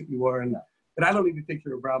consistent you are. And I don't even think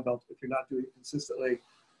you're a brown belt if you're not doing it consistently.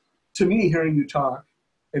 To me, hearing you talk,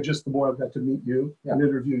 and just the more I've got to meet you and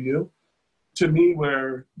interview you, to me,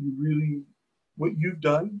 where you really, what you've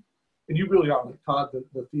done, and you really are, like Todd,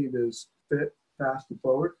 the theme is fit, fast, and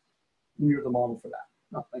forward. You're the model for that.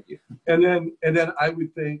 No, thank you. And then I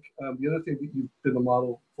would think the other thing that you've been the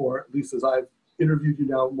model for, at least as I've interviewed you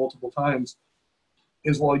now multiple times,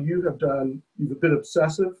 is while you've been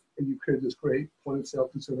obsessive and you've created this great point of sale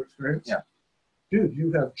consumer experience. Yeah. Dude,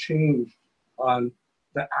 you have changed on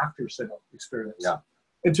the after sale experience. Yeah.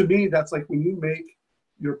 And to me, that's like when you make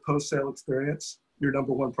your post sale experience your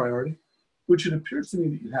number one priority, which it appears to me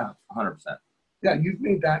that you have. 100%. Yeah, you've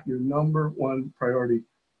made that your number one priority.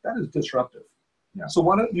 That is disruptive. Yeah. So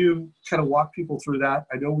why don't you kind of walk people through that?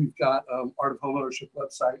 I know we've got Art of Homeownership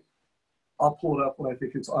website. I'll pull it up when I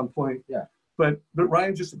think it's on point. Yeah. But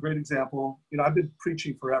Ryan's just a great example. You know, I've been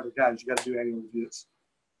preaching forever, guys, you got to do annual reviews.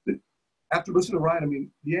 But after listening to Ryan, I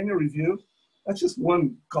mean, the annual review, that's just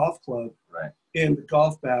one golf club in the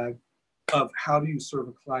golf bag of how do you serve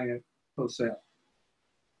a client post sale.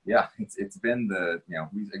 Yeah, it's been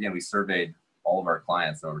we surveyed all of our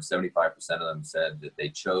clients, and over 75% of them said that they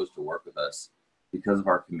chose to work with us because of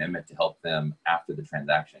our commitment to help them after the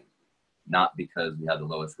transaction, not because we had the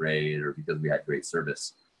lowest rate or because we had great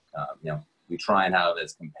service. We try and have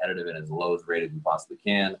as competitive and as low as rate as we possibly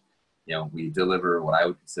can. We deliver what I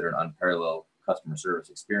would consider an unparalleled customer service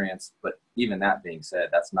experience, but even that being said,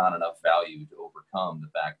 that's not enough value to overcome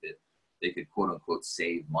the fact that they could quote unquote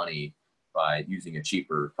save money by using a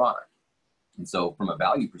cheaper product. And so from a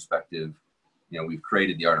value perspective, we've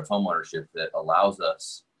created the Art of Homeownership that allows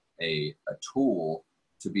us a tool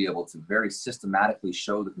to be able to very systematically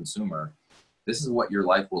show the consumer, this is what your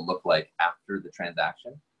life will look like after the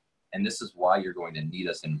transaction. And this is why you're going to need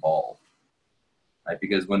us involved, right?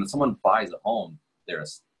 Because when someone buys a home, they're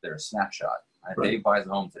a snapshot. Right? Right. Dave buys a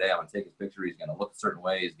home today, I'm going to take his picture. He's going to look a certain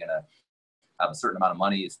way. He's going to have a certain amount of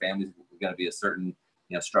money. His family's going to be a certain,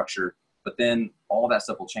 structure. But then all that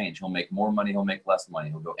stuff will change. He'll make more money. He'll make less money.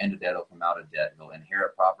 He'll go into debt. He'll come out of debt. He'll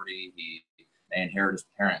inherit property. He may inherit his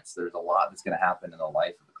parents. There's a lot that's going to happen in the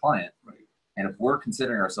life of the client. Right. And if we're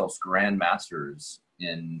considering ourselves grandmasters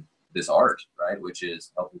in this art, right, which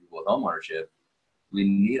is helping people with homeownership, we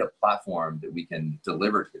need a platform that we can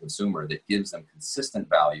deliver to the consumer that gives them consistent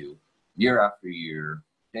value year after year,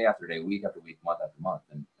 day after day, week after week, month after month.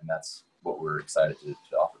 And that's what we're excited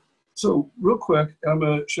to offer. So real quick, I'm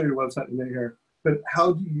going to show your website in a minute here, but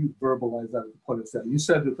how do you verbalize that at the point of sale? You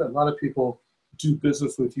said that a lot of people do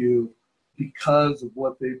business with you because of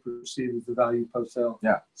what they perceive as the value post sale.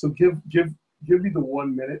 Yeah. So give me the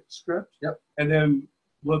 1 minute script. Yep. And then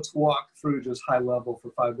let's walk through just high level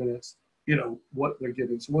for 5 minutes, what they're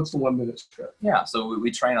getting. So what's the 1 minute script? Yeah. So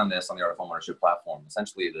we train on this on the Art of Homeownership platform.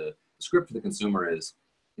 Essentially the script for the consumer is,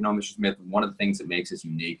 Mr. Smith, one of the things that makes us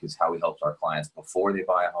unique is how we help our clients before they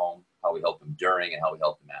buy a home, how we help them during, and how we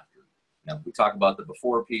help them after. We talk about the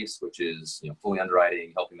before piece, which is, fully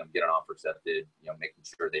underwriting, helping them get an offer accepted, making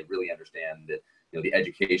sure they really understand that, the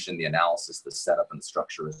education, the analysis, the setup, and the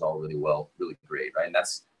structure is all really great, right? And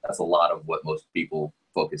that's a lot of what most people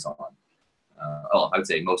focus on. I would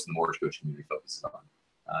say most of the mortgage coach community focuses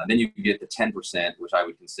on. Then you get the 10%, which I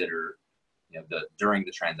would consider during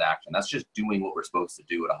the transaction. That's just doing what we're supposed to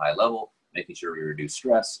do at a high level, making sure we reduce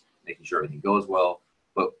stress, making sure everything goes well.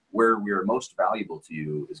 But where we're most valuable to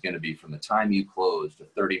you is going to be from the time you close to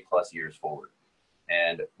 30 plus years forward.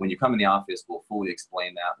 And when you come in the office, we'll fully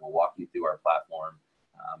explain that. We'll walk you through our platform.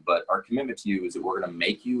 But our commitment to you is that we're going to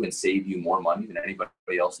make you and save you more money than anybody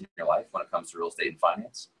else in your life when it comes to real estate and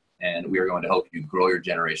finance. And we are going to help you grow your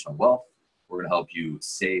generational wealth. We're going to help you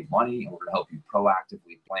save money, and we're going to help you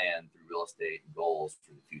proactively plan through real estate and goals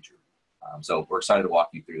for the future. So we're excited to walk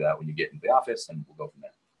you through that when you get into the office, and we'll go from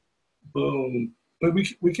there. Boom. But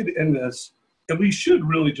we could end this, and we should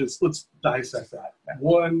really let's dissect that.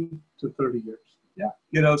 1 to 30 years.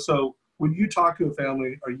 Yeah. So when you talk to a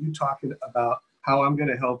family, are you talking about how I'm going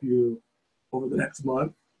to help you over the next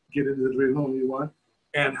month, get into the dream home you want,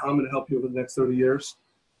 and how I'm going to help you over the next 30 years.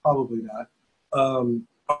 Probably not.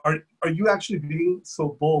 Are you actually being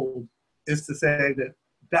so bold is to say that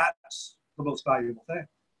that's the most valuable thing?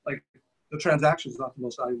 Like the transaction is not the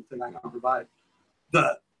most valuable thing I can provide.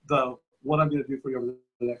 The what I'm going to do for you over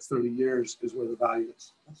the next 30 years is where the value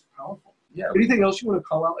is. That's powerful. Yeah. Anything else you want to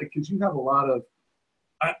call out? Like, because you have a lot of,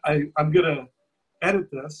 I'm going to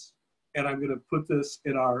edit this and I'm going to put this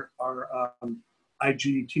in our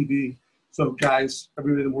IGTV. So guys,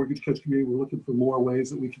 everybody in the mortgage coach community, we're looking for more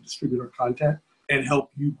ways that we can distribute our content and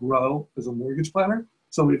help you grow as a mortgage planner.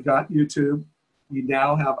 So we've got YouTube. We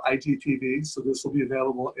now have IGTV. So this will be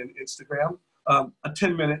available in Instagram. A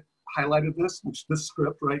 10-minute highlight of this, which this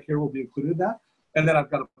script right here will be included in that. And then I've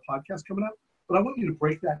got a podcast coming up. But I want you to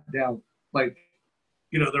break that down. Like,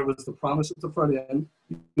 you know, there was the promise at the front end.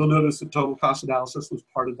 You'll notice the total cost analysis was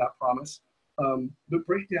part of that promise. But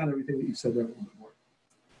break down everything that you said there a little bit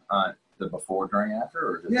more. The before, during,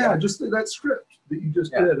 after? Or just that script that you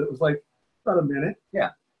just did. It was like about a minute.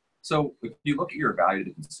 Yeah. So if you look at your value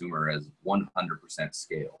to the consumer as 100%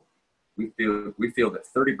 scale, we feel that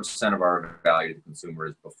 30% of our value to the consumer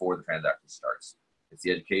is before the transaction starts. It's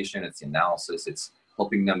the education, it's the analysis, it's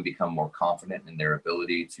helping them become more confident in their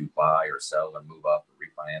ability to buy or sell or move up or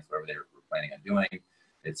refinance, whatever they're planning on doing.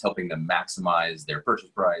 It's helping them maximize their purchase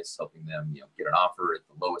price, helping them, get an offer at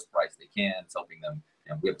the lowest price they can. It's helping them,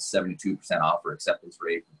 we have a 72% offer acceptance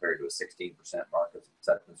rate compared to a 16% market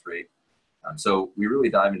acceptance rate. So we really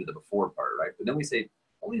dive into the before part, right? But then we say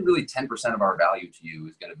only really 10% of our value to you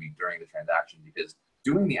is going to be during the transaction, because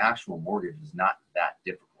doing the actual mortgage is not that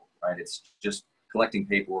difficult, right? It's just collecting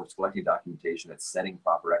paperwork, it's collecting documentation, it's setting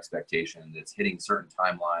proper expectations, it's hitting certain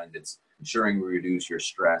timelines, it's ensuring we reduce your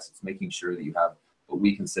stress, it's making sure that you have what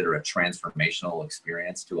we consider a transformational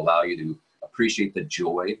experience to allow you to appreciate the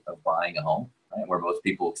joy of buying a home, right? Where most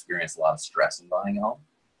people experience a lot of stress in buying a home.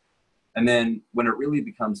 And then when it really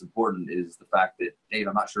becomes important is the fact that, Dave,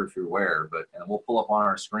 I'm not sure if you're aware, but and we'll pull up on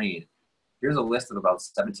our screen, here's a list of about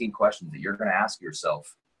 17 questions that you're going to ask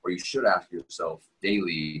yourself, or you should ask yourself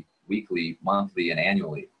daily, weekly, monthly, and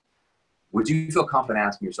annually. Would you feel confident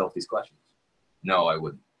asking yourself these questions? No, I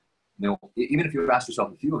wouldn't. No, even if you asked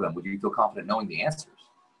yourself a few of them, would you feel confident knowing the answers?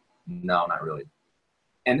 No, not really.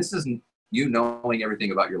 And this isn't you knowing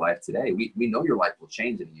everything about your life today. We know your life will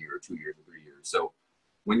change in a year or 2 years or 3 years. So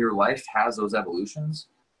when your life has those evolutions,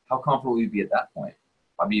 how confident will you be at that point?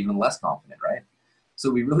 Probably even less confident, right?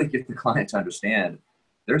 So we really get the client to understand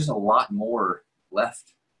there's a lot more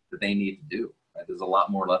left that they need to do. Right? There's a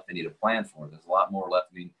lot more left they need to plan for. There's a lot more left.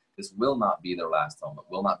 I mean, this will not be their last home.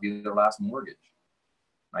 It will not be their last mortgage.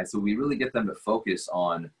 Right? So we really get them to focus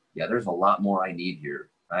on, there's a lot more I need here.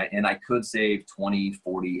 Right? And I could save $20,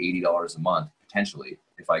 $40, $80 a month potentially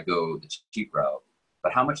if I go the cheap route.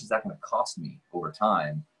 But how much is that going to cost me over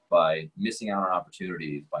time by missing out on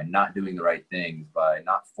opportunities, by not doing the right things, by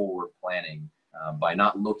not forward planning, by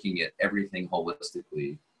not looking at everything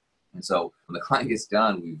holistically? And so when the client gets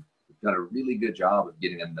done, we've done a really good job of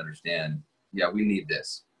getting them to understand, we need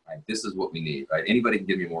this. Right? This is what we need. Right? Anybody can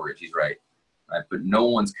give me a mortgage. He's right. Right? But no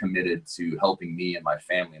one's committed to helping me and my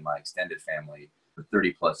family, my extended family, for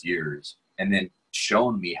 30 plus years, and then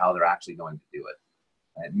shown me how they're actually going to do it.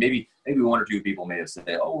 And maybe one or two people may have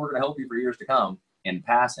said, oh, we're going to help you for years to come in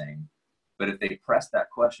passing. But if they pressed that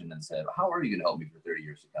question and said, how are you going to help me for 30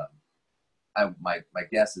 years to come? My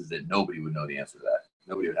guess is that nobody would know the answer to that.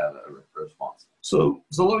 Nobody would have a response. So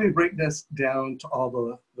let me break this down to all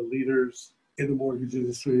the leaders in the mortgage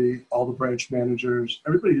industry, all the branch managers,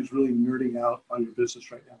 everybody who's really nerding out on your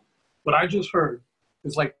business right now. What I just heard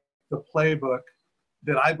is like the playbook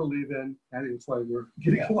that I believe in. I think it's why we're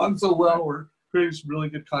getting along so well. We're creating some really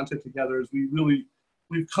good content together. As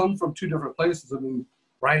we've come from two different places. I mean,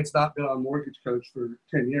 Ryan's not been on Mortgage Coach for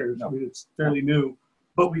 10 years. No. I mean, it's fairly new.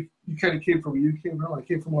 But you kind of came from where you came from. I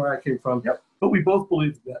came from where I came from. Yep. But we both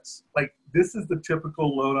believe this. Like, this is the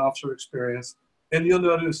typical loan officer experience. And you'll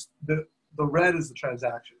notice that the red is the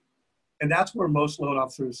transaction. And that's where most loan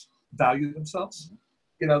officers value themselves.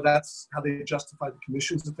 Mm-hmm. That's how they justify the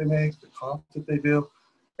commissions that they make, the comp that they do.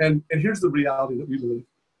 And here's the reality that we believe.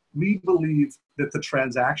 We believe that the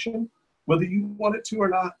transaction, whether you want it to or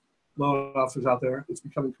not, loan officers out there, it's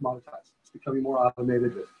becoming commoditized. It's becoming more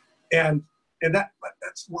automated. And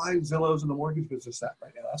that's why Zillow's in the mortgage business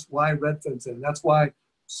right now. That's why Redfin's in. That's why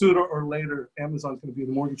sooner or later Amazon's going to be in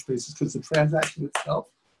the mortgage space, because the transaction itself,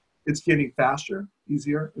 it's getting faster,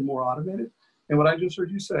 easier, and more automated. And what I just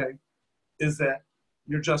heard you say is that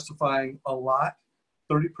you're justifying a lot,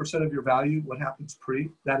 30% of your value, what happens pre,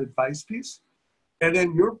 that advice piece. And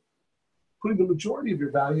then you're putting the majority of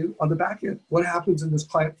your value on the back end. What happens in this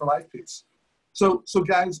client for life piece? So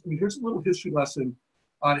guys, I mean, here's a little history lesson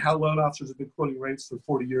on how loan officers have been quoting rates for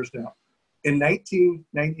 40 years now. In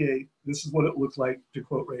 1998, this is what it looked like to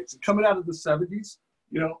quote rates. And coming out of the 70s,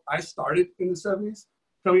 you know, I started in the 70s.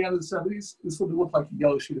 Coming out of the 70s, this would look like a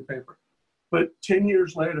yellow sheet of paper. But 10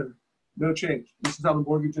 years later, no change. This is how the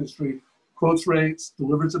mortgage industry quotes rates,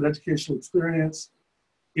 delivers an educational experience,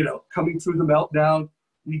 you know, coming through the meltdown.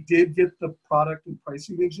 We did get the product and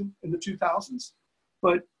pricing engine in the 2000s,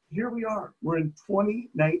 but here we are. We're in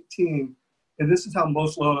 2019, and this is how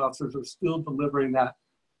most loan officers are still delivering that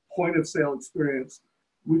point of sale experience,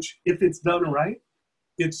 which if it's done right,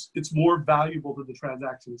 it's more valuable than the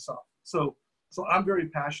transaction itself. So I'm very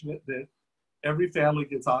passionate that every family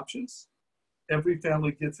gets options. Every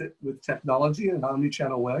family gets it with technology in an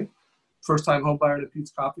omni-channel way. First-time home buyer at a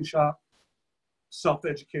Pete's Coffee Shop,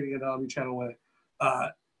 self-educating in an omni-channel way.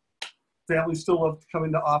 Families still love to come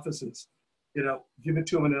into offices, you know, give it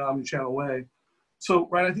to them in an omni-channel way. So,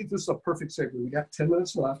 Ryan, I think this is a perfect segment. We got 10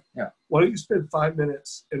 minutes left. Yeah. Why don't you spend 5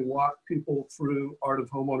 minutes and walk people through Art of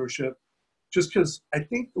Homeownership? Just because I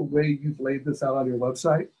think the way you've laid this out on your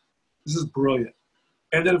website, this is brilliant.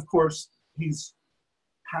 And then, of course, he's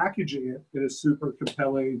packaging it in a super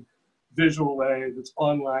compelling visual way that's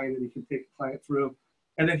online and he can take a client through.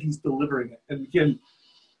 And then he's delivering it. And again,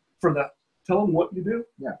 for that, tell them what you do,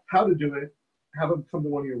 how to do it, have them come to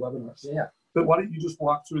one of your webinars. Yeah. But why don't you just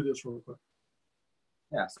walk through this real quick?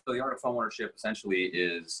 Yeah, so the Art of Homeownership essentially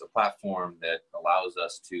is a platform that allows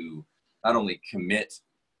us to not only commit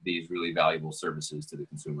these really valuable services to the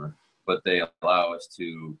consumer, but they allow us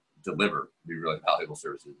to deliver the really valuable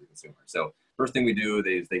services to the consumer. So first thing we do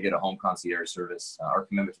is they get a home concierge service. Our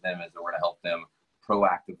commitment to them is that we're going to help them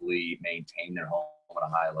proactively maintain their home at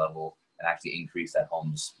a high level and actually increase that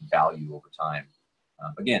home's value over time.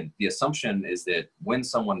 Again, the assumption is that when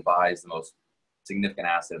someone buys the most significant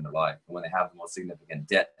asset in their life, and when they have the most significant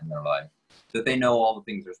debt in their life, that they know all the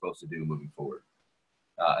things they're supposed to do moving forward.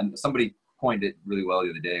 And somebody coined it really well the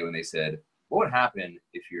other day when they said, what would happen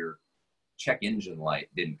if your check engine light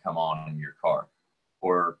didn't come on in your car,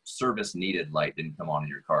 or service needed light didn't come on in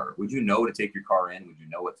your car? Would you know to take your car in? Would you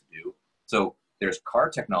know what to do? So there's car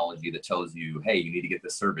technology that tells you, hey, you need to get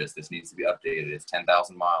this service. This needs to be updated. It's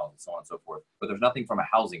 10,000 miles and so on and so forth. But there's nothing from a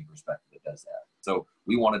housing perspective that does that. So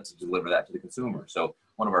we wanted to deliver that to the consumer. So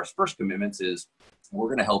one of our first commitments is we're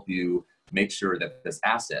going to help you make sure that this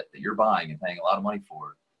asset that you're buying and paying a lot of money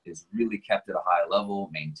for is really kept at a high level,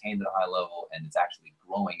 maintained at a high level, and it's actually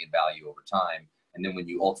growing in value over time. And then when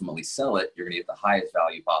you ultimately sell it, you're going to get the highest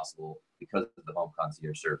value possible because of the home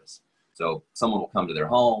concierge service. So someone will come to their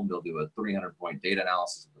home, they'll do a 300-point data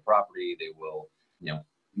analysis of the property, they will, you know,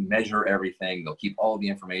 measure everything, they'll keep all the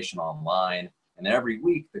information online, and then every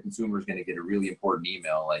week the consumer is going to get a really important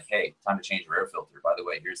email like, hey, time to change your air filter. By the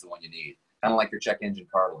way, here's the one you need. Kind of like your check engine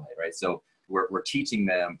car light, right? So we're teaching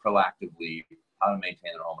them proactively how to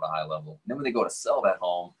maintain their home at a high level. And then when they go to sell that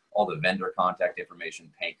home, all the vendor contact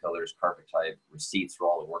information, paint colors, carpet type, receipts for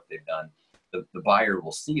all the work they've done, the buyer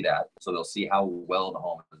will see that. So they'll see how well the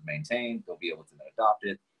home is maintained. They'll be able to then adopt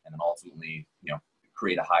it and then ultimately, you know,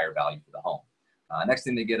 create a higher value for the home. Next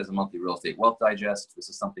thing they get is a monthly real estate wealth digest. This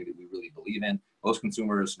is something that we really believe in. Most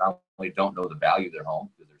consumers not only don't know the value of their home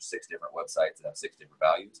because there's 6 different websites that have 6 different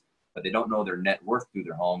values, but they don't know their net worth through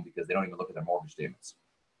their home because they don't even look at their mortgage statements.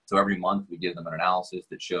 So every month we give them an analysis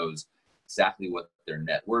that shows exactly what their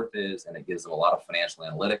net worth is, and it gives them a lot of financial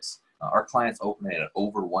analytics. Our clients open it at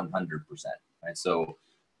over 100%, right? So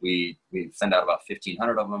we send out about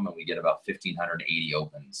 1,500 of them, and we get about 1,580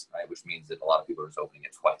 opens, right? Which means that a lot of people are just opening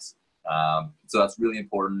it twice. So that's really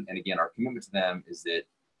important. And again, our commitment to them is that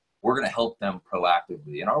we're going to help them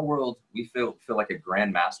proactively. In our world, we feel like a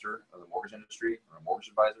grandmaster of the mortgage industry or a mortgage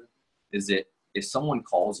advisor is that if someone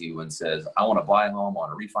calls you and says, I want to buy a home, I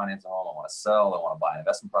want to refinance a home, I want to sell, I want to buy an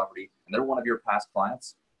investment property, and they're one of your past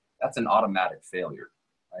clients, that's an automatic failure,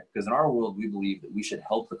 right? Because in our world, we believe that we should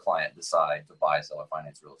help the client decide to buy, sell, or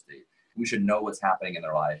finance real estate. We should know what's happening in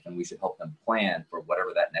their life, and we should help them plan for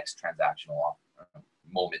whatever that next transactional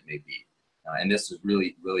moment may be. And this is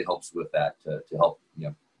really helps with that to help, you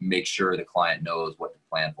know, make sure the client knows what to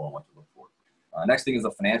plan for and what to look for. Next thing is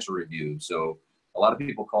a financial review. So a lot of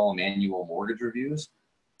people call them annual mortgage reviews.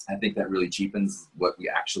 I think that really cheapens what we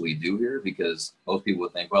actually do here because most people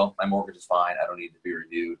would think, well, my mortgage is fine. I don't need to be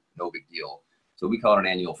reviewed. No big deal. So we call it an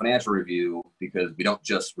annual financial review because we don't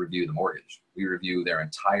just review the mortgage. We review their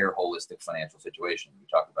entire holistic financial situation. We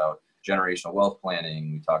talk about generational wealth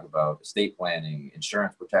planning. We talk about estate planning,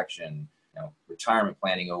 insurance protection, you know, retirement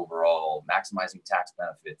planning overall, maximizing tax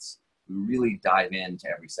benefits, we really dive into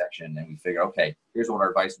every section and we figure, okay, here's what our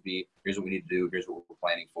advice would be. Here's what we need to do. Here's what we're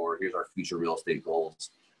planning for. Here's our future real estate goals.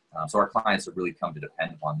 So our clients have really come to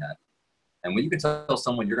depend upon that. And when you can tell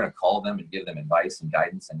someone you're going to call them and give them advice and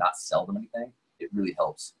guidance and not sell them anything, it really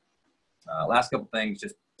helps. Last couple things,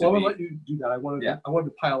 just well, I'm gonna let you do that. I wanted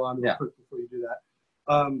to pile on real quick before you do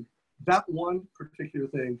that. That one particular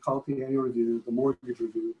thing called the annual review, the mortgage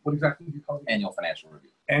review. What exactly do you call it? Annual financial review.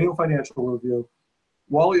 Annual financial review.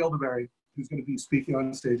 Wally Elderberry, who's going to be speaking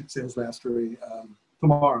on stage at Sales Mastery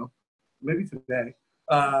tomorrow, maybe today.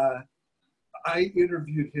 I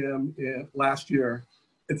interviewed him last year.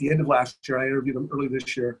 At the end of last year, I interviewed him early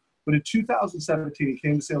this year. But in 2017, he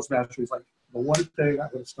came to Sales Mastery. He's like, the one thing I'm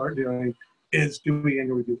going to start doing is doing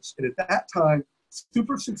annual reviews. And at that time,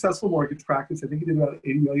 super successful mortgage practice. I think he did about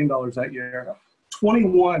 $80 million that year.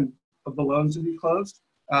 21 of the loans that he closed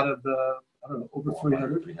out of the, I don't know, over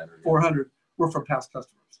 400 were from past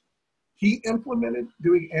customers. He implemented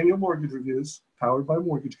doing annual mortgage reviews, powered by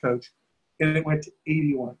Mortgage Coach, and it went to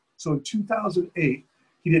 81. So in 2008,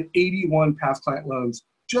 he did 81 past client loans,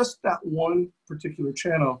 just that one particular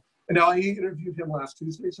channel. And now I interviewed him last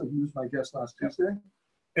Tuesday, so he was my guest last Tuesday.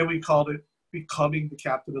 And we called it Becoming the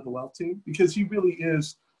Captain of the Wealth Team, because he really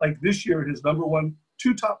is, like this year, his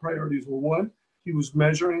two top priorities were, one, he was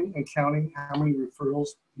measuring and counting how many referrals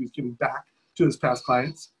he was giving back to his past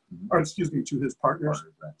clients, or excuse me, to his partners,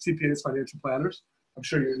 CPAs, financial planners. I'm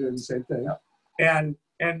sure you're doing the same thing. And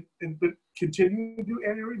but continuing to do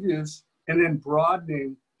annual reviews and then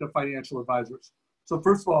broadening the financial advisors. So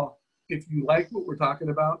first of all, if you like what we're talking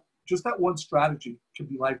about, just that one strategy can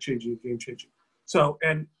be life-changing and game-changing. So,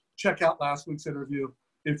 and check out last week's interview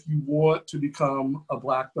if you want to become a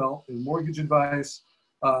black belt in mortgage advice.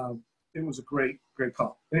 It was a great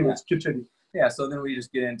call. Anyways, continue. Yeah, so then we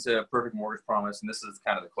just get into Perfect Mortgage Promise, and this is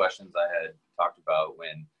kind of the questions I had talked about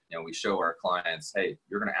when, we show our clients, hey,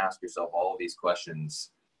 you're going to ask yourself all of these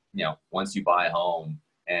questions, once you buy a home,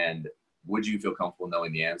 and would you feel comfortable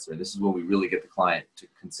knowing the answer? And this is when we really get the client to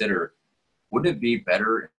consider, wouldn't it be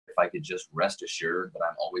better if I could just rest assured that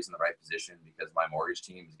I'm always in the right position because my mortgage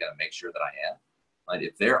team is going to make sure that I am? Like,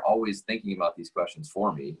 if they're always thinking about these questions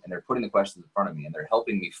for me and they're putting the questions in front of me and they're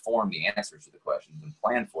helping me form the answers to the questions and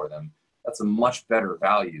plan for them, that's a much better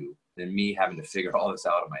value than me having to figure all this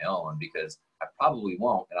out on my own, because I probably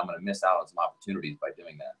won't, and I'm going to miss out on some opportunities by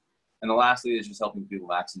doing that. And the lastly is just helping people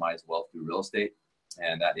maximize wealth through real estate.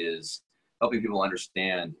 And that is helping people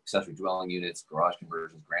understand accessory dwelling units, garage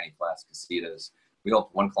conversions, granny flats, casitas. We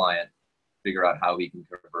helped one client figure out how he can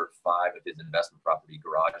convert 5 of his investment property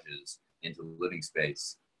garages into living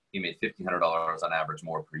space. He made $1,500 on average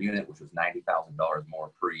more per unit, which was $90,000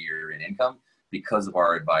 more per year in income because of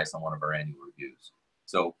our advice on one of our annual reviews.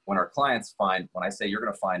 So when our clients when I say you're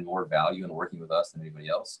going to find more value in working with us than anybody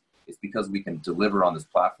else, it's because we can deliver on this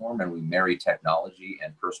platform and we marry technology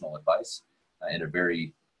and personal advice in a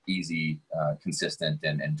very easy, consistent,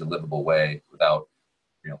 and deliverable way without,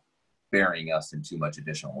 burying us in too much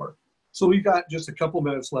additional work. So we've got just a couple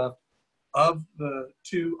minutes left. Of the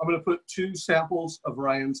two, I'm going to put 2 samples of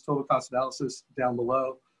Ryan's total cost analysis down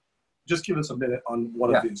below. Just give us a minute on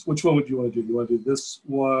one of these. Which one would you want to do? You want to do this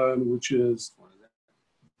one, which is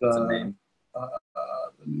the name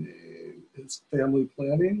is family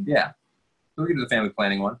planning? Yeah. So we can do the family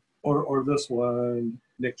planning one. Or this one,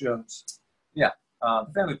 Nick Jones. Yeah.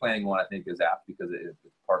 The family planning one, I think, is apt because it's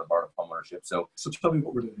part of our homeownership. So tell me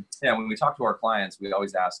what we're doing. Yeah, when we talk to our clients, we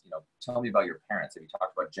always ask, tell me about your parents. Have you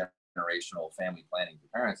talked about generational family planning with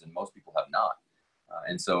your parents? And most people have not.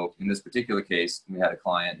 And so in this particular case, we had a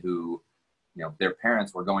client who, their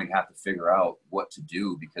parents were going to have to figure out what to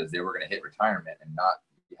do because they were going to hit retirement and not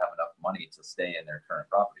have enough money to stay in their current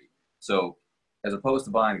property. So as opposed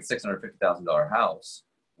to buying a $650,000 house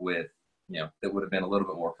with, that would have been a little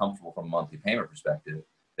bit more comfortable from a monthly payment perspective,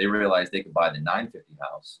 they realized they could buy the $950,000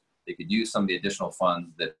 house. They could use some of the additional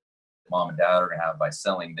funds that mom and dad are going to have by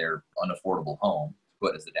selling their unaffordable home to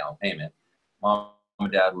put as the down payment. Mom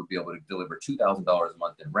and dad would be able to deliver $2,000 a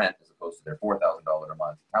month in rent as opposed to their $4,000 a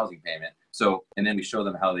month housing payment. So, and then we show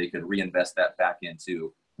them how they could reinvest that back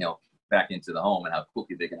into the home and how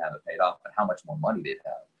quickly they can have it paid off and how much more money they'd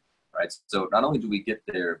have, right? So not only do we get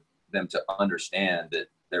them to understand that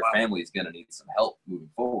their family is going to need some help moving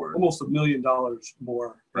forward. Almost $1 million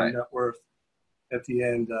more in net worth at the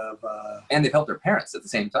end of. And they've helped their parents at the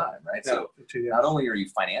same time, right? Yeah, so not only are you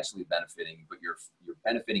financially benefiting, but you're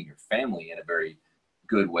benefiting your family in a very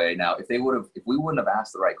good way. Now, if we wouldn't have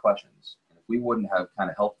asked the right questions, and if we wouldn't have kind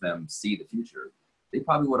of helped them see the future, they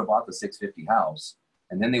probably would have bought the $650,000 house,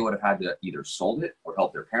 and then they would have had to either sold it or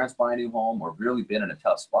help their parents buy a new home or really been in a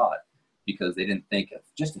tough spot because they didn't think of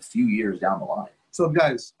just a few years down the line. So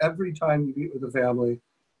guys, every time you meet with a family,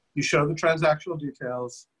 you show the transactional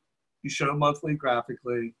details, you show monthly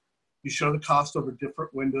graphically, you show the cost over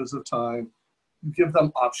different windows of time, you give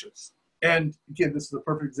them options. And again, this is a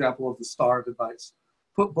perfect example of the star of advice.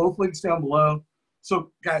 Put both links down below.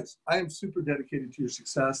 So guys, I am super dedicated to your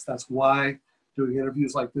success. That's why doing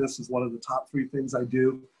interviews like this is one of the top 3 things I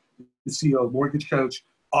do. The CEO of Mortgage Coach.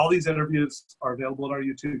 All these interviews are available on our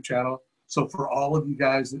YouTube channel. So for all of you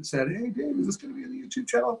guys that said, hey, Dave, is this going to be on the YouTube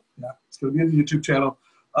channel? Yeah, it's going to be on the YouTube channel.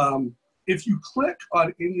 If you click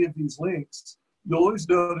on any of these links, you'll always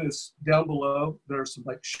notice down below, there are some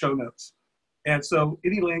like show notes. And so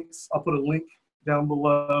any links, I'll put a link down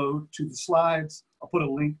below to the slides. I'll put a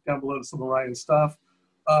link down below to some of Ryan's stuff.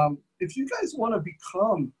 If you guys want to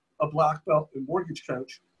become a black belt in Mortgage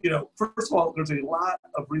Coach, first of all, there's a lot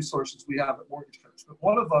of resources we have at Mortgage Coach. But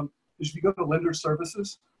one of them is if you go to Lender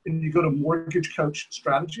Services and you go to Mortgage Coach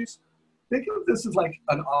Strategies, think of this as like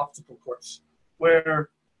an obstacle course where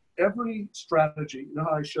every strategy, you know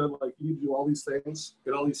how I showed like you need to do all these things,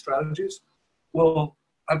 get all these strategies? Well,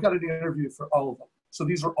 I've got an interview for all of them. So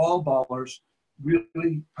these are all ballers,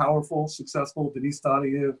 really powerful, successful. Denise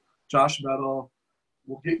Donahue, Josh Metal,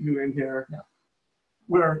 we'll get you in here. Yeah.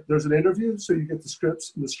 Where there's an interview, so you get the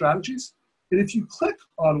scripts and the strategies. And if you click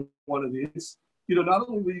on one of these, not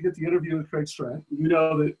only will you get the interview with Craig Strand, you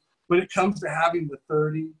know that when it comes to having the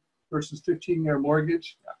 30 versus 15-year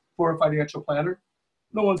mortgage for a financial planner,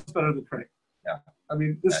 no one's better than Craig. Yeah. I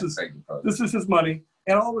mean, this is his money.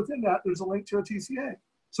 And all within that, there's a link to a TCA.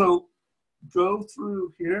 So go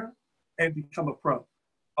through here and become a pro.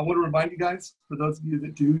 I want to remind you guys, for those of you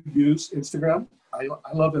that do use Instagram, I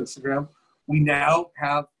love Instagram. We now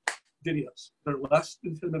have videos. They're less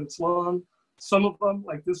than 10 minutes long. Some of them,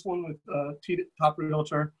 like this one with Top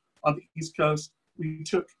Realtor on the East Coast, we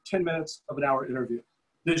took 10 minutes of an hour interview.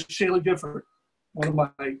 This Shayla Gifford, one of my,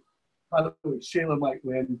 by the way, Shayla might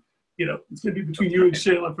win. It's going to be between you and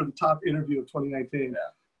Shayla for the top interview of 2019.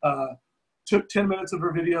 Yeah. Took 10 minutes of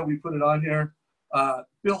her video. We put it on here.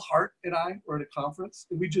 Bill Hart and I were at a conference,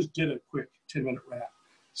 and we just did a quick 10-minute rant.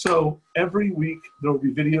 So every week, there will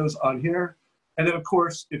be videos on here. And then, of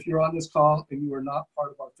course, if you're on this call and you are not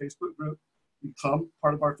part of our Facebook group, become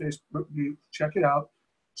part of our Facebook group. Check it out.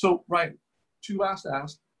 So, Ryan, 2 last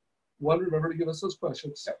asks. 1, remember to give us those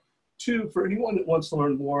questions. Yep. 2, for anyone that wants to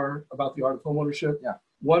learn more about the art of homeownership,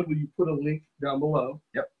 1, will you put a link down below?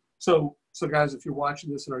 Yep. So guys, if you're watching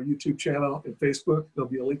this on our YouTube channel and Facebook, there'll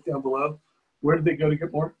be a link down below. Where do they go to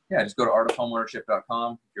get more? Yeah, just go to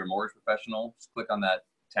artofhomeownership.com. If you're a mortgage professional, just click on that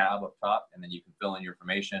tab up top, and then you can fill in your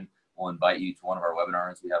information. We'll invite you to one of our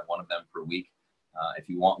webinars. We have one of them per week. If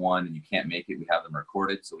you want one and you can't make it, we have them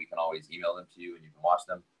recorded, so we can always email them to you and you can watch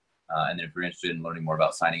them. And then if you're interested in learning more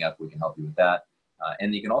about signing up, we can help you with that.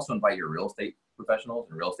 And you can also invite your real estate professionals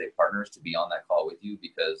and real estate partners to be on that call with you,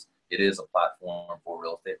 because it is a platform for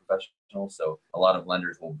real estate professionals. So a lot of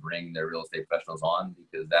lenders will bring their real estate professionals on,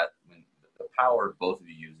 because when the power of both of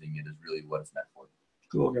you using it is really what it's meant for.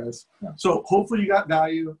 Cool, guys. Yeah. So hopefully you got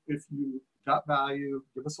value. If you got value,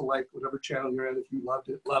 give us a like, whatever channel you're in. If you loved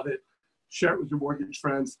it, love it. Share it with your mortgage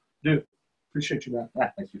friends. Dude, appreciate you, man. Yeah,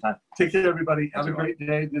 thanks for your time. Take care, everybody. Have a great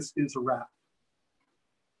day. This is a wrap.